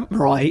Death for a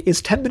Samurai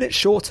is 10 minutes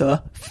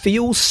shorter,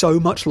 feels so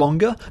much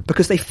longer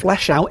because they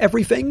flesh out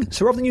everything.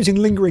 So rather than using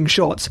lingering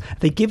shots,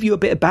 they give you a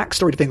bit of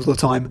backstory to things all the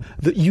time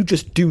that you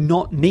just do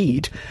not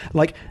need.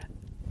 Like,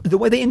 the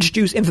way they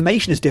introduce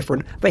information is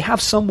different. They have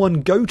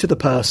someone go to the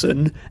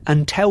person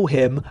and tell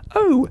him,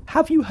 oh,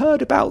 have you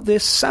heard about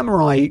this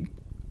samurai,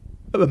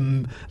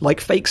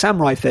 fake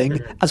samurai thing,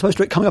 as opposed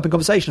to it coming up in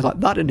conversations like,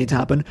 that didn't need to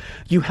happen.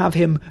 You have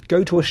him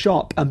go to a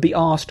shop and be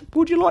asked,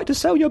 would you like to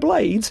sell your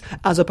blades?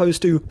 As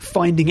opposed to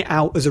finding it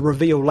out as a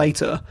reveal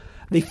later.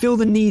 They feel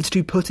the need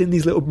to put in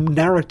these little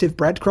narrative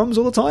breadcrumbs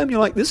all the time. You're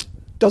like, this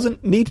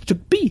doesn't need to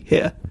be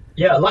here.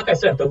 Yeah, like I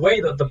said, the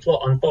way that the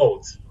plot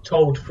unfolds,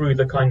 told through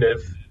the kind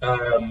of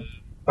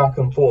back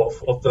and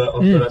forth of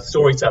the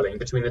storytelling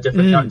between the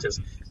different characters,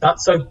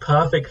 that's so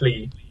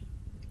perfectly,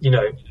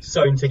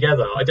 sewn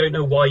together. I don't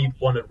know why you'd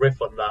want to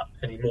riff on that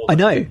anymore. I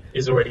know.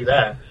 Is already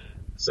there.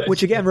 So.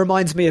 Which again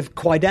reminds me of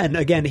Kwai Den.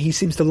 Again, he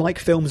seems to like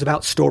films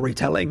about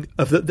storytelling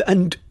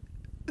and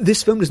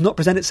this film does not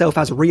present itself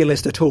as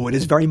realist at all. It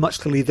is very much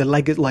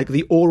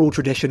the oral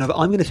tradition of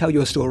I'm going to tell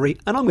you a story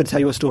and I'm going to tell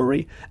you a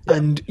story. Yeah.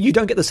 And you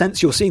don't get the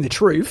sense you're seeing the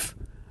truth.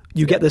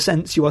 You get the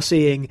sense you are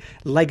seeing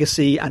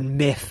legacy and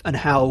myth and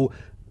how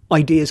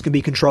ideas can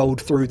be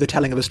controlled through the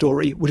telling of a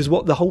story, which is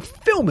what the whole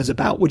film is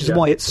about, which is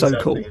why it's so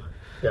cool.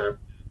 Yeah.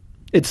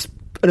 It's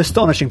an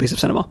astonishing piece of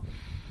cinema.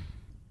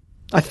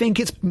 I think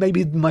it's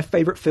maybe my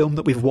favourite film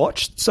that we've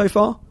watched so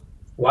far.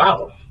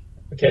 Wow.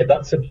 Okay,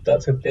 that's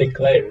a big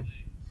claim.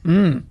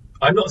 I'm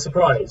not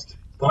surprised.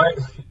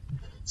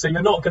 So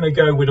you're not going to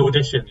go with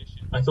Audition?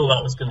 I thought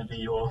that was going to be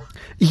your...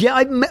 Yeah,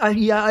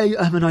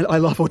 I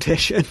love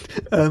Audition.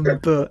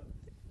 But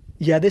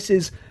yeah,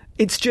 it's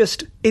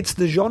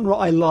the genre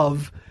I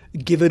love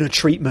given a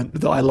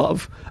treatment that I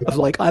love. Of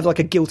I have a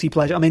guilty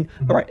pleasure. I mean,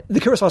 all right, the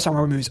Kurosawa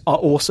samurai movies are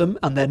awesome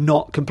and they're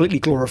not completely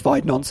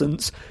glorified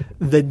nonsense.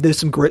 There's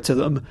some grit to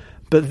them,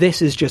 but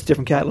this is just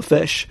different kettle of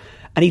fish.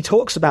 And he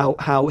talks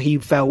about how he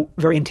felt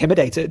very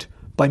intimidated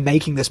by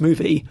making this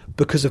movie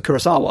because of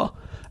Kurosawa.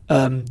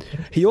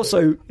 He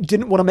also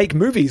didn't want to make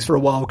movies for a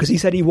while because he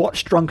said he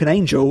watched Drunken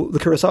Angel, the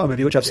Kurosawa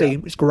movie, which I've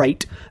seen, which is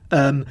great.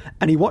 And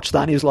he watched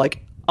that and he was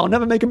like, I'll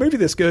never make a movie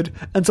this good.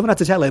 And someone had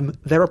to tell him,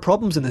 there are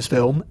problems in this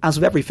film. As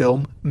with every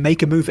film,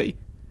 make a movie.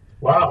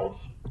 Wow.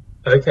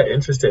 Okay,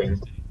 interesting.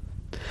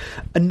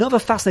 Another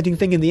fascinating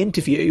thing in the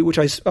interview, which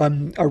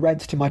I read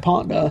to my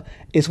partner,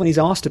 is when he's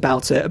asked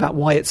about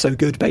why it's so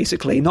good,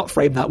 basically, not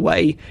framed that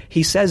way.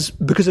 He says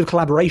because of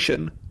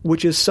collaboration,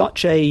 which is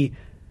such a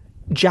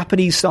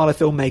Japanese style of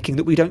filmmaking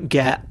that we don't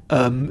get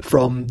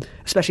from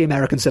especially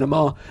American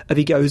cinema.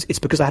 He goes, it's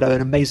because I had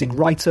an amazing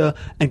writer,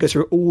 and goes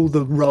through all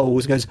the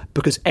roles and goes,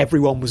 because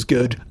everyone was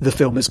good, the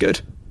film is good.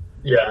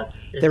 Yeah.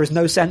 There is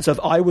no sense of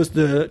I was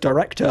the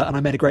director and I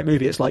made a great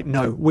movie. It's like,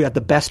 no, we had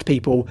the best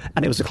people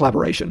and it was a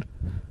collaboration.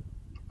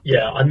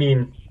 Yeah, I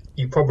mean,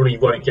 you probably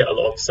won't get a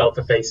lot of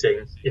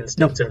self-effacing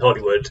instincts in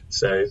Hollywood,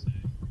 so...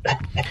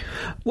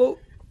 Well...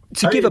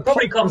 it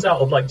probably comes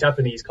out of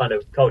Japanese kind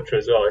of culture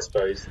as well, I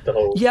suppose. The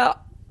whole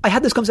I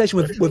had this conversation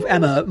with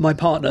Emma, my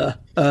partner,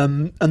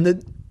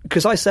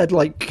 because I said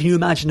can you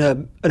imagine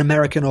an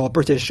American or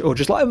British or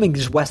just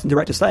just Western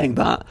director saying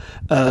that,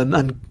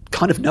 and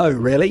kind of no,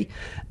 really.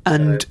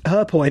 And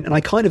her point, and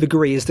I kind of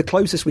agree, is the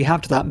closest we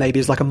have to that maybe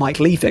is a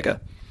Mike Leigh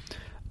figure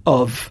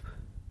of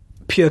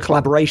pure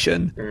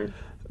collaboration.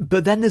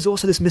 But then there's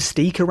also this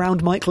mystique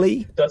around Mike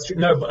Leigh. That's true.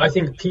 No, but I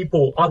think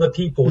other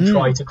people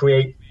try to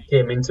create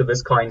him into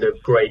this kind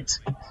of great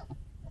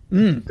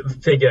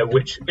figure,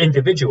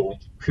 individual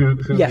who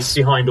is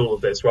behind all of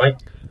this, right?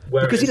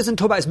 Because he doesn't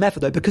talk about his method,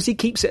 though, because he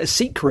keeps it a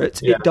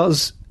secret, it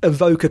does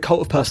evoke a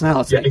cult of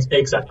personality. Yeah,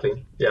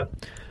 exactly. Yeah.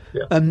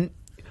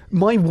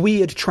 My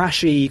weird,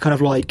 trashy kind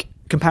of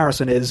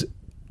comparison is,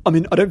 I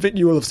mean, I don't think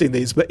you will have seen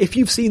these, but if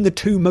you've seen the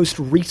two most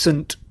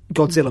recent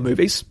Godzilla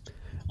movies,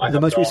 the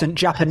most recent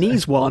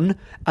Japanese one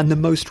and the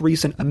most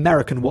recent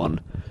American one.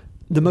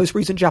 The most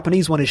recent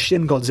Japanese one is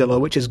Shin Godzilla,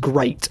 which is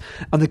great.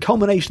 And the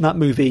culmination of that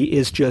movie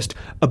is just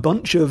a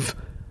bunch of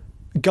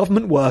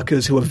government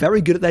workers who are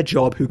very good at their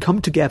job, who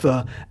come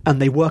together and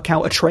they work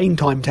out a train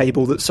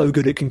timetable that's so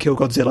good it can kill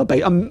Godzilla.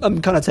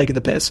 I'm kind of taking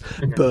the piss,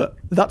 but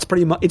that's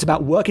pretty much, it's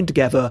about working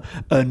together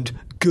and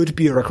good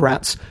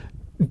bureaucrats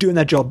doing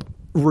their job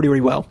really,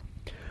 really well.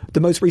 The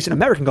most recent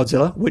American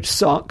Godzilla, which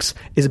sucks,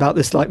 is about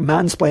this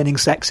mansplaining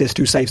sexist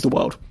who saves the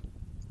world.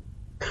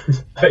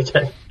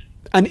 Okay.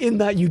 And in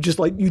that, you just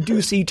you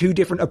do see two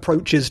different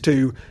approaches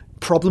to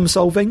problem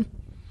solving.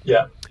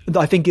 Yeah. That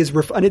I think is,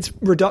 and it's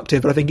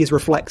reductive, but I think is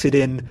reflected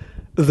in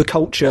the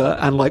culture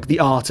and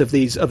the art of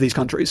these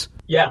countries.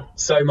 Yeah,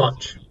 so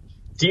much.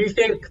 Do you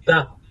think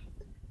that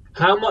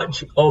how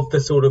much of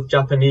the sort of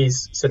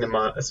Japanese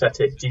cinema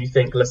aesthetic do you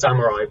think Le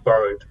Samurai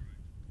borrowed?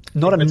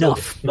 Not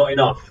enough. Not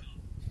enough.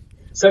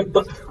 So,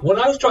 but what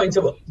I was trying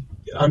to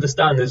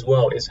understand as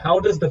well is how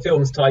does the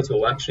film's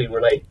title actually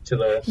relate to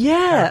the?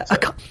 Yeah,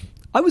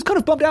 I was kind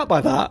of bummed out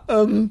by that.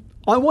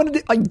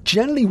 I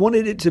generally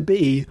wanted it to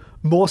be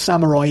more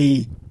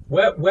samurai-y.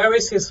 Where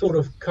is his sort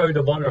of code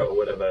of honor or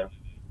whatever?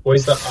 Or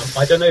is that,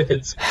 I don't know if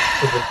it's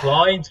sort of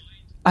implied.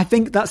 I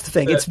think that's the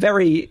thing. It's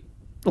very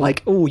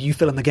like, oh, you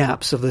fill in the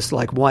gaps of this,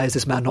 like, why is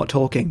this man not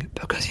talking?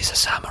 Because he's a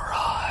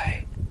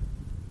samurai.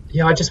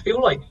 Yeah, I just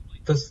feel like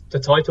the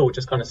title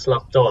just kind of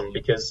slapped on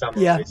because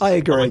samurai is I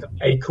agree. Like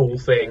a cool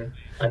thing.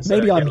 And so,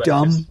 maybe I'm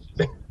dumb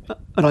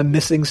and I'm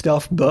missing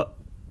stuff, but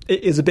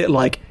it is a bit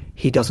like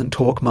he doesn't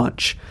talk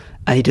much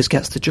and he just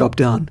gets the job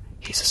done.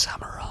 He's a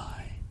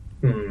samurai.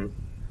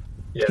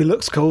 Yeah. He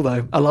looks cool,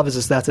 though. I love his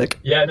aesthetic.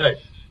 Yeah, no.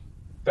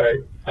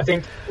 Very. I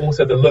think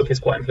also the look is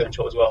quite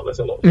influential as well. There's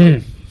a lot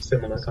of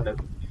similar kind of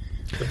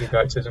looking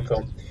characters in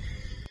film.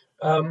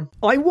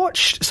 I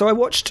watched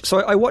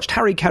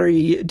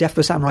Harry Death of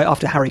a Samurai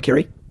after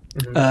Harikiri.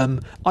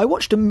 I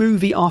watched a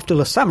movie after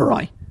La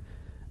Samurai.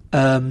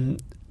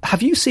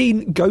 Have you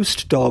seen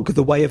Ghost Dog: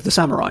 The Way of the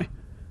Samurai?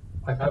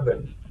 I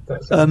haven't.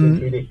 That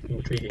sounds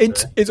intriguing.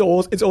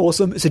 It's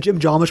awesome. It's a Jim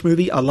Jarmusch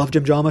movie. I love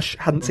Jim Jarmusch.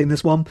 Hadn't seen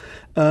this one.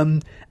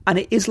 And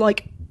it is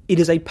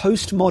a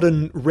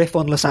postmodern riff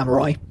on La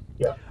Samurai,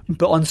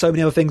 but on so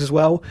many other things as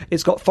well.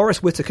 It's got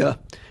Forrest Whitaker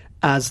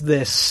as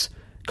this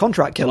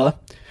contract killer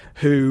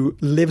who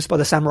lives by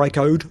the samurai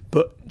code,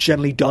 but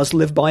generally does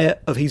live by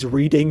it. He's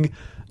reading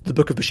the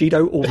Book of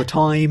Bushido all the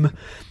time.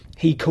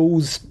 He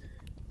calls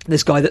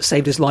this guy that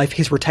saved his life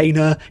his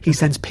retainer. He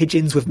sends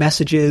pigeons with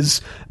messages.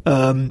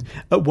 At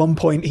one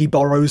point, he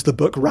borrows the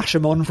book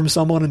Rashomon from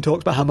someone and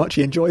talks about how much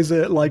he enjoys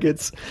it. Like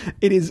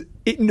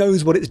it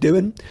knows what it's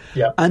doing.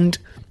 Yeah. And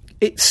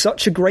it's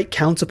such a great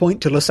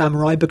counterpoint to La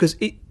Samurai because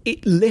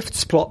it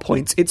lifts plot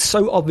points. It's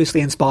so obviously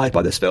inspired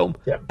by this film.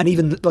 Yeah. And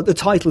even the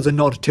title is a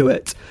nod to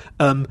it.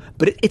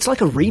 But it's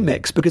like a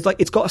remix because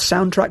it's got a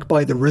soundtrack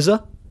by the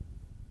RZA.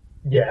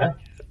 Yeah.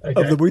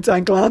 Okay. Of the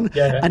Wu-Tang Clan.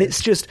 Yeah. And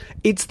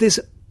it's this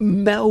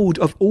meld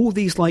of all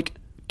these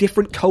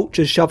different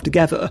cultures shoved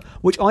together,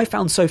 which I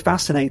found so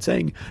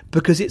fascinating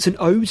because it's an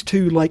ode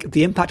to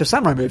the impact of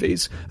samurai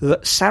movies.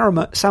 That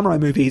samurai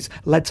movies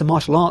led to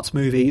martial arts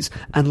movies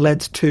and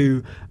led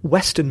to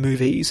Western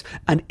movies.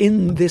 And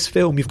in this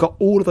film, you've got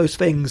all of those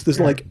things. There's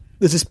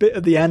there's this bit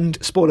at the end,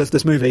 spoilers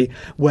this movie,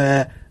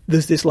 where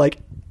there's this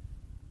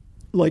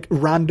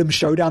random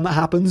showdown that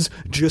happens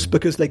just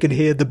because they can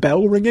hear the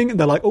bell ringing and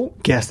they're like, oh,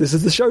 guess this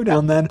is the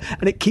showdown then.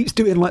 And it keeps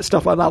doing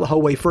stuff like that the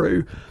whole way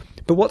through.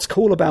 But what's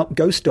cool about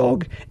Ghost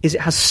Dog is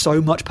it has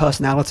so much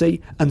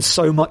personality and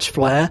so much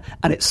flair,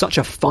 and it's such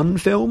a fun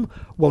film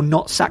while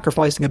not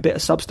sacrificing a bit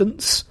of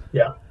substance.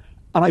 Yeah.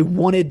 And I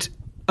wanted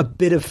a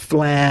bit of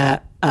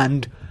flair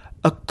and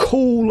a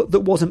cool that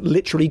wasn't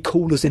literally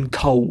cool as in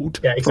cold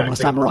from a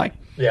samurai.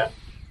 Yeah,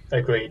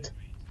 agreed.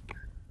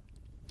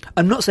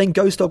 I'm not saying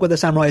Ghost Dog with a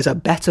Samurai is a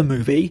better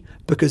movie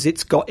because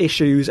it's got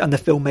issues and the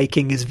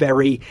filmmaking is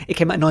it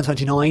came out in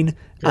 1999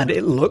 and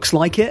it looks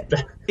like it.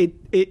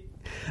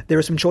 There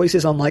are some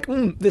choices I'm like,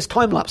 this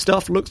time-lapse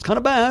stuff looks kind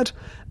of bad.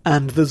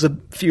 And there's a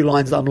few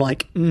lines that I'm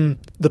like, the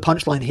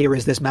punchline here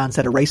is this man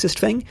said a racist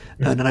thing.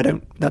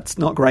 And that's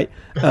not great.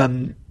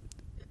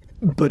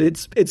 But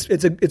it's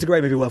a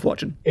great movie worth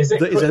watching. Is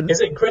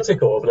it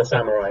critical of La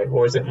Samurai,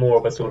 or is it more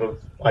of a sort of,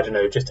 I don't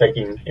know, just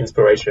taking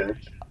inspiration?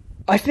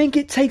 I think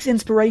it takes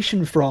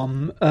inspiration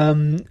from...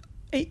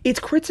 it's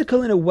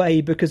critical in a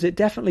way because it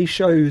definitely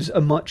shows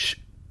a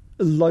much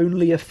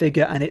lonelier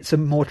figure and it's a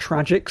more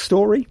tragic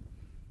story.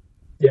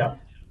 Yeah.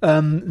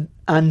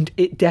 And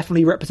it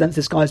definitely represents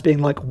this guy as being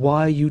like,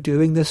 why are you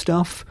doing this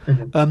stuff?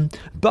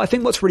 But I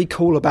think what's really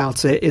cool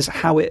about it is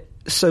how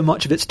so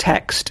much of its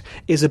text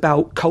is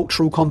about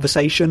cultural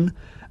conversation,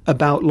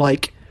 about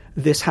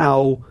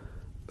how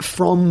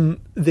from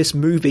this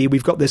movie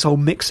we've got this whole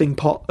mixing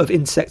pot of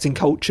intersecting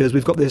cultures.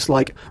 We've got this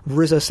RZA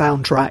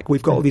soundtrack.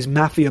 We've got all these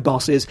mafia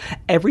bosses.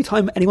 Every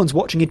time anyone's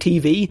watching a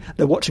TV,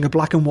 they're watching a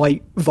black and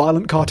white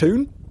violent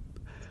cartoon.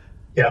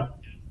 Yeah.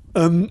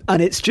 And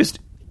it's just...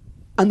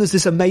 And there's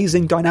this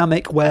amazing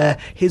dynamic where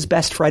his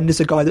best friend is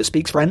a guy that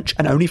speaks French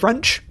and only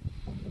French.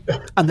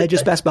 And they're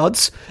just best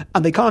buds.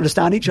 And they can't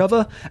understand each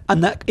other.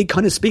 And that it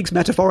kind of speaks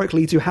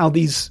metaphorically to how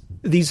these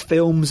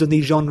films and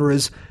these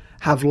genres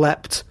have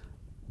leapt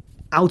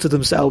out of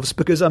themselves.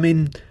 Because, I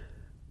mean,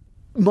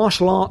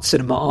 martial arts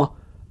cinema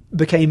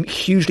became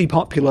hugely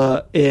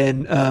popular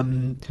in...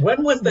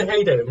 when was the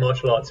heyday of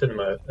martial arts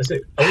cinema?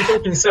 Are we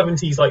talking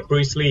 70s like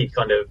Bruce Lee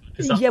kind of?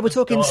 Yeah, we're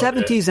talking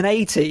 70s and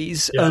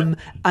 80s. Yeah.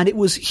 And it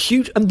was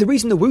huge. And the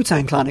reason the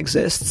Wu-Tang Clan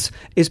exists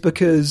is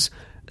because,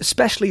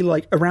 especially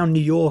around New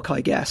York, I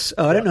guess,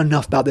 I don't know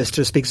enough about this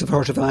to speak as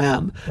authoritative as I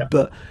am,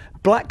 but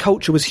black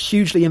culture was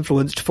hugely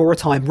influenced for a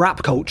time.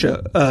 Rap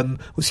culture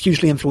was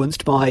hugely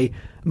influenced by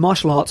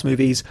martial arts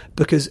movies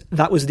because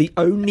that was the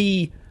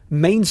only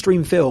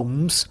mainstream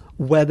films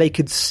where they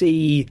could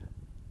see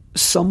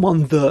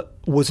someone that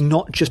was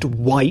not just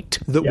white,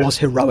 that was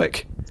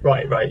heroic.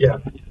 Right, yeah.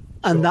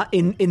 And that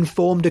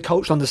informed a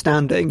cultural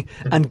understanding.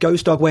 And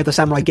Ghost Dog: Way of the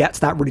Samurai gets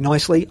that really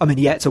nicely. I mean,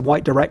 yeah, it's a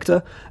white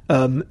director,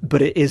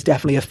 but it is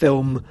definitely a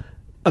film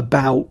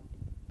about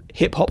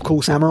hip-hop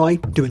cool samurai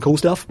doing cool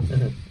stuff.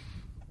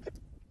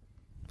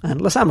 And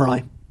La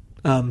Samurai.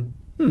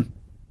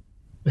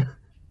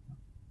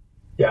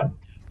 Yeah,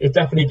 it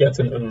definitely gets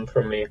an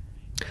from me.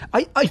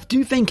 I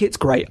do think it's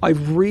great. I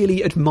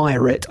really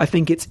admire it. I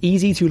think it's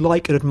easy to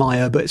like and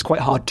admire, but it's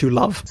quite hard to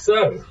love.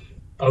 So,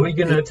 are we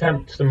going to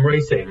attempt some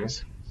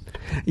ratings?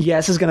 Yeah,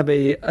 this is going to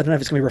be... I don't know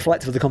if it's going to be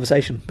reflective of the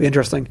conversation. It'll be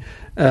interesting.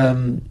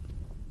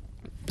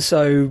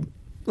 So,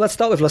 let's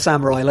start with Le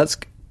Samurai.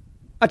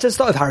 I just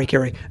start with Harry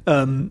Kiri.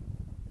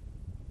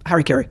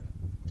 Harry Kiri.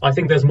 I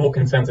think there's more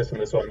consensus in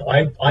this one.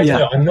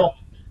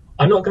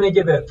 I'm not going to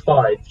give it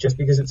 5 just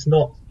because it's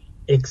not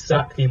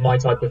exactly my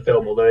type of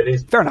film, although it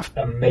is fair enough.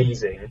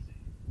 Amazing.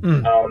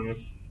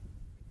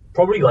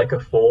 Probably like a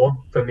 4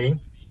 for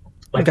me.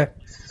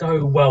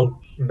 So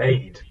well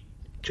made.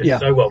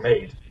 So well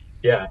made.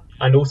 Yeah.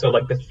 And also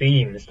like the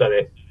themes that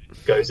it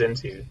goes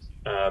into,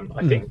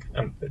 I think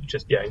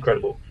just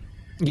incredible.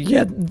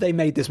 Yeah, they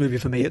made this movie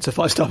for me. It's a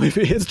 5-star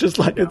movie. It's just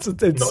like it's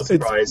not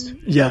surprised.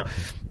 Yeah.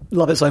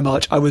 Love it so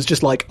much. I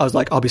was like,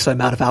 I'll be so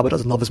mad if Albert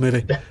doesn't love this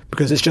movie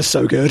because it's just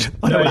so good.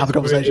 I don't want to have a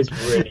conversation.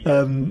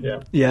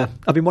 Really yeah,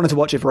 I've been wanting to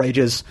watch it for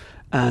ages,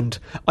 and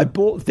I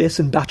bought this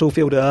and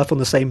Battlefield Earth on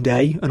the same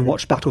day and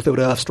watched Battlefield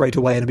Earth straight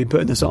away, and I've been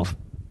putting this off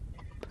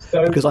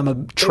because I'm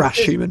a trash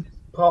human.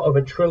 Part of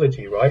a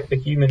trilogy, right? The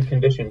Human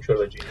Condition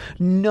trilogy.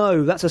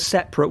 No, that's a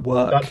separate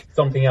work. That's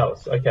something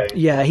else. Okay.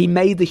 Yeah, he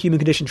made the Human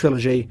Condition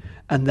trilogy,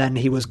 and then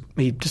he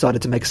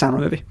decided to make a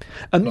samurai movie.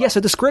 Yeah, so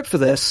the script for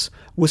this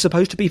was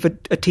supposed to be for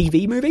a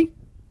TV movie.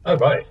 Oh,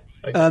 right.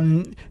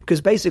 Okay.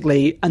 Because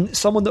basically, and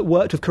someone that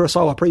worked with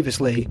Kurosawa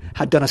previously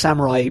had done a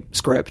samurai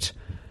script,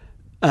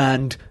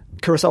 and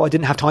Kurosawa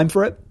didn't have time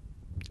for it.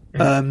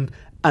 And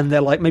they're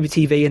like, maybe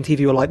TV, and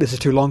TV were like, this is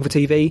too long for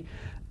TV.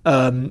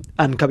 And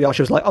Kobayashi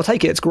was like, I'll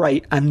take it, it's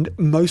great. And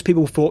most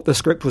people thought the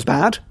script was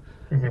bad.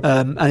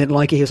 And didn't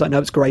like it. He was like, no,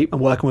 it's great.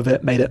 I'm working with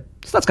it, made it.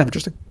 So that's kind of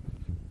interesting.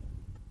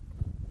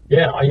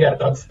 Yeah,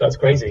 that's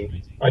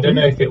crazy. I don't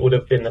know if it would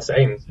have been the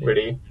same,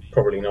 really.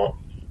 Probably not.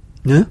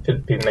 Yeah. If it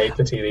had been made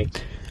for TV.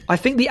 I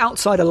think the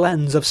outsider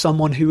lens of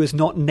someone who is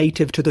not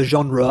native to the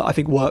genre, I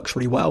think works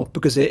really well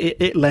because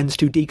it lends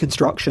to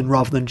deconstruction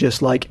rather than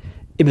just like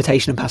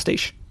imitation and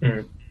pastiche.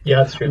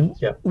 Yeah, that's true.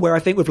 Yeah. Where I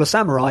think with Le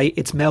Samurai,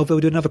 it's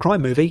Melville doing another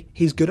crime movie.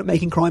 He's good at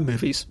making crime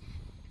movies.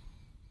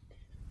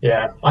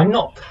 Yeah, I'm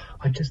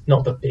just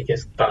not the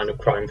biggest fan of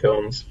crime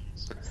films.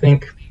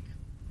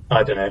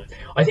 I don't know.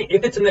 I think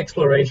if it's an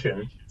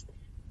exploration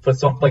for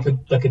something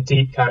like a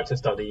deep character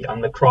study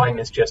and the crime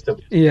is just a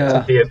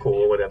vehicle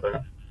or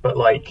whatever, but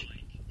like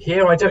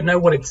here, I don't know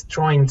what it's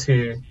trying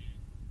to.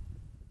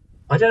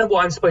 I don't know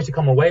what I'm supposed to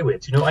come away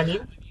with. Do you know what I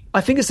mean? I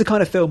think it's the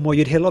kind of film where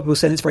you'd hear a lot of people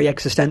saying it's very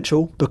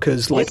existential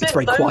because it's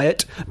very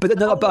quiet.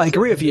 But I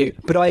agree with you.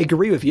 But I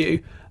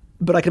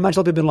can imagine a lot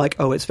of people being like,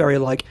 oh, it's very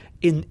like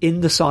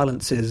in the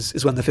silences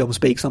is when the film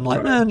speaks. I'm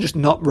like, just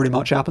not really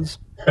much happens.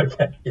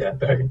 Okay, yeah,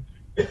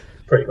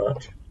 pretty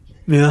much.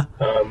 Yeah.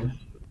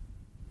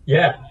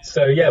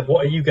 So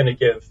what are you going to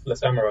give Le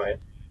Samurai?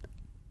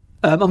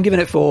 I'm giving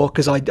it 4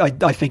 because I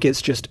think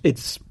it's just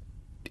it's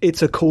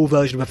a cool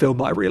version of a film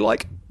that I really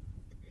like.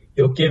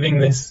 You're giving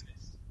this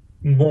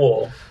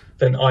more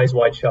than Eyes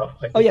Wide Shut.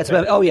 It's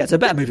a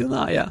better movie than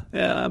that.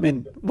 Yeah. I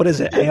mean, what is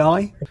it?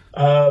 AI?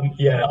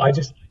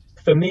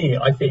 For me,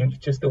 I think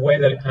just the way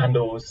that it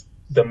handles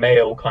the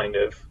male kind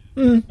of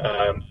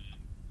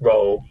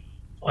role,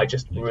 I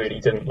just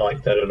really didn't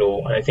like that at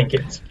all. And I think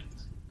it's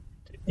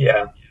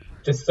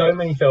just so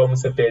many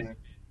films have been.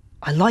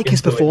 I like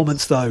his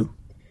performance though.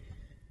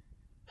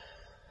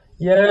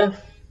 Yeah,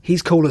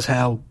 he's cool as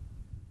hell.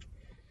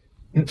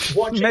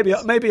 Maybe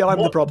I'm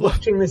the problem.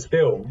 Watching this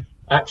film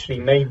actually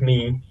made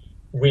me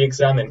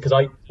re-examine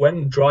because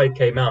when Drive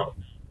came out,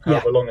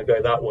 however long ago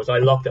that was, I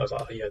loved it. I was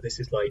like, this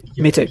is like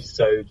me too.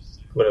 So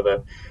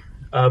whatever.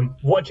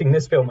 Watching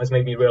this film has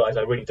made me realise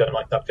I really don't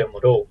like that film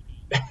at all.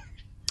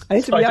 I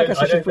need to be. I guess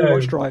I should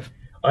rewatch Drive.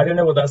 I don't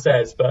know what that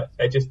says, but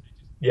it just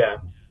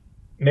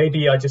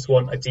maybe I just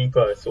want a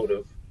deeper sort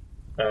of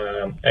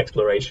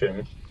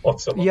exploration of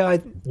someone. Yeah,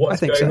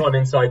 what's going on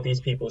inside these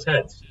people's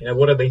heads? You know,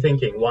 what are they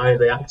thinking? Why are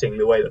they acting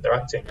the way that they're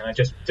acting? And I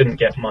just didn't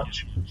get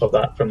much of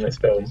that from this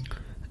film.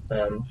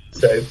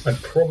 So I'm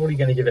probably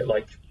going to give it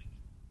like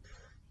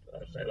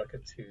a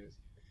 2.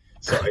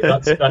 Sorry,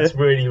 that's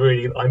really,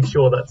 really. I'm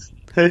sure that's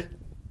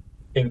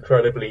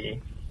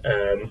incredibly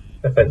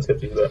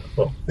offensive to you,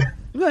 but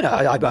No,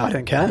 I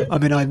don't care. I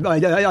mean,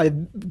 I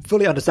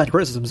fully understand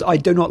criticisms. I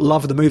do not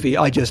love the movie.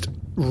 I just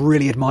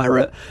really admire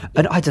it.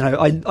 And I don't know,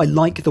 I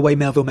like the way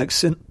Melville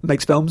makes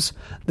films.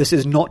 This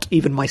is not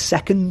even my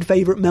second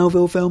favourite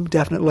Melville film,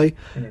 definitely.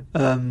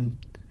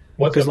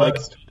 What's your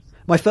first?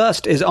 My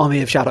first is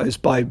Army of Shadows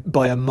by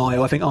a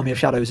mile. I think Army of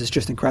Shadows is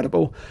just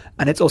incredible.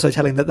 And it's also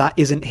telling that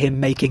isn't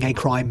him making a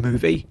crime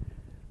movie.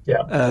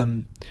 Yeah.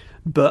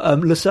 But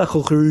Le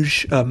Cercle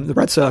Rouge, the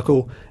Red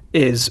Circle,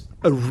 is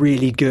a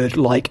really good,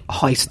 like,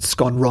 heists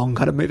gone wrong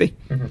kind of movie,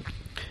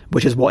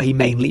 which is what he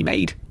mainly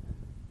made.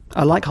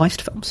 I like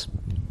heist films.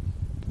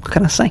 What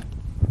can I say?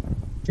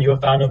 You're a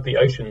fan of the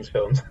Ocean's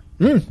films?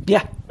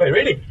 Yeah. Wait,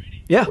 really?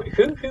 Yeah. Wait,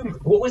 who?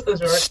 What was the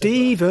director?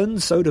 Steven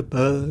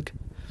Soderbergh.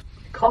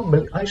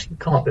 I actually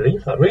can't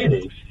believe that,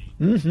 really.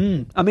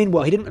 Mm-hmm. I mean,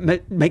 well, he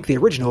didn't make the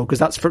original because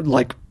that's from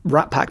like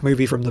Rat Pack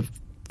movie from the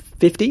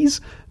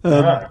 50s.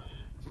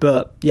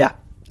 But yeah,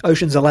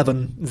 Ocean's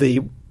 11,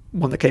 the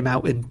one that came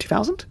out in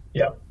 2000.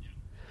 Yeah.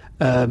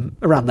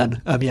 Around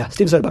then. Yeah,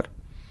 Steven Soderbergh.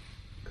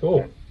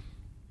 Cool.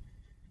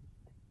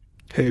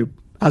 Who,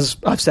 as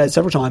I've said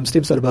several times,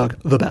 Steven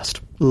Soderbergh, the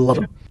best. Love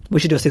him. We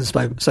should do a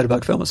Steven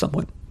Soderbergh film at some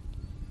point.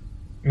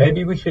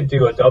 Maybe we should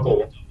do a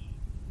double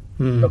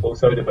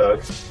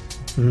Soderbergh.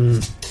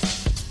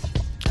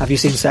 Have you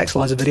seen Sex,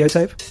 Lies, and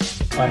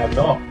Videotape? I have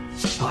not.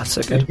 Oh, that's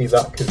so good. Maybe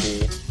that could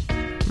be...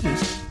 Yeah,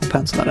 we'll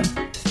pencil that in.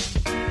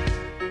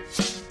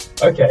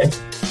 Okay.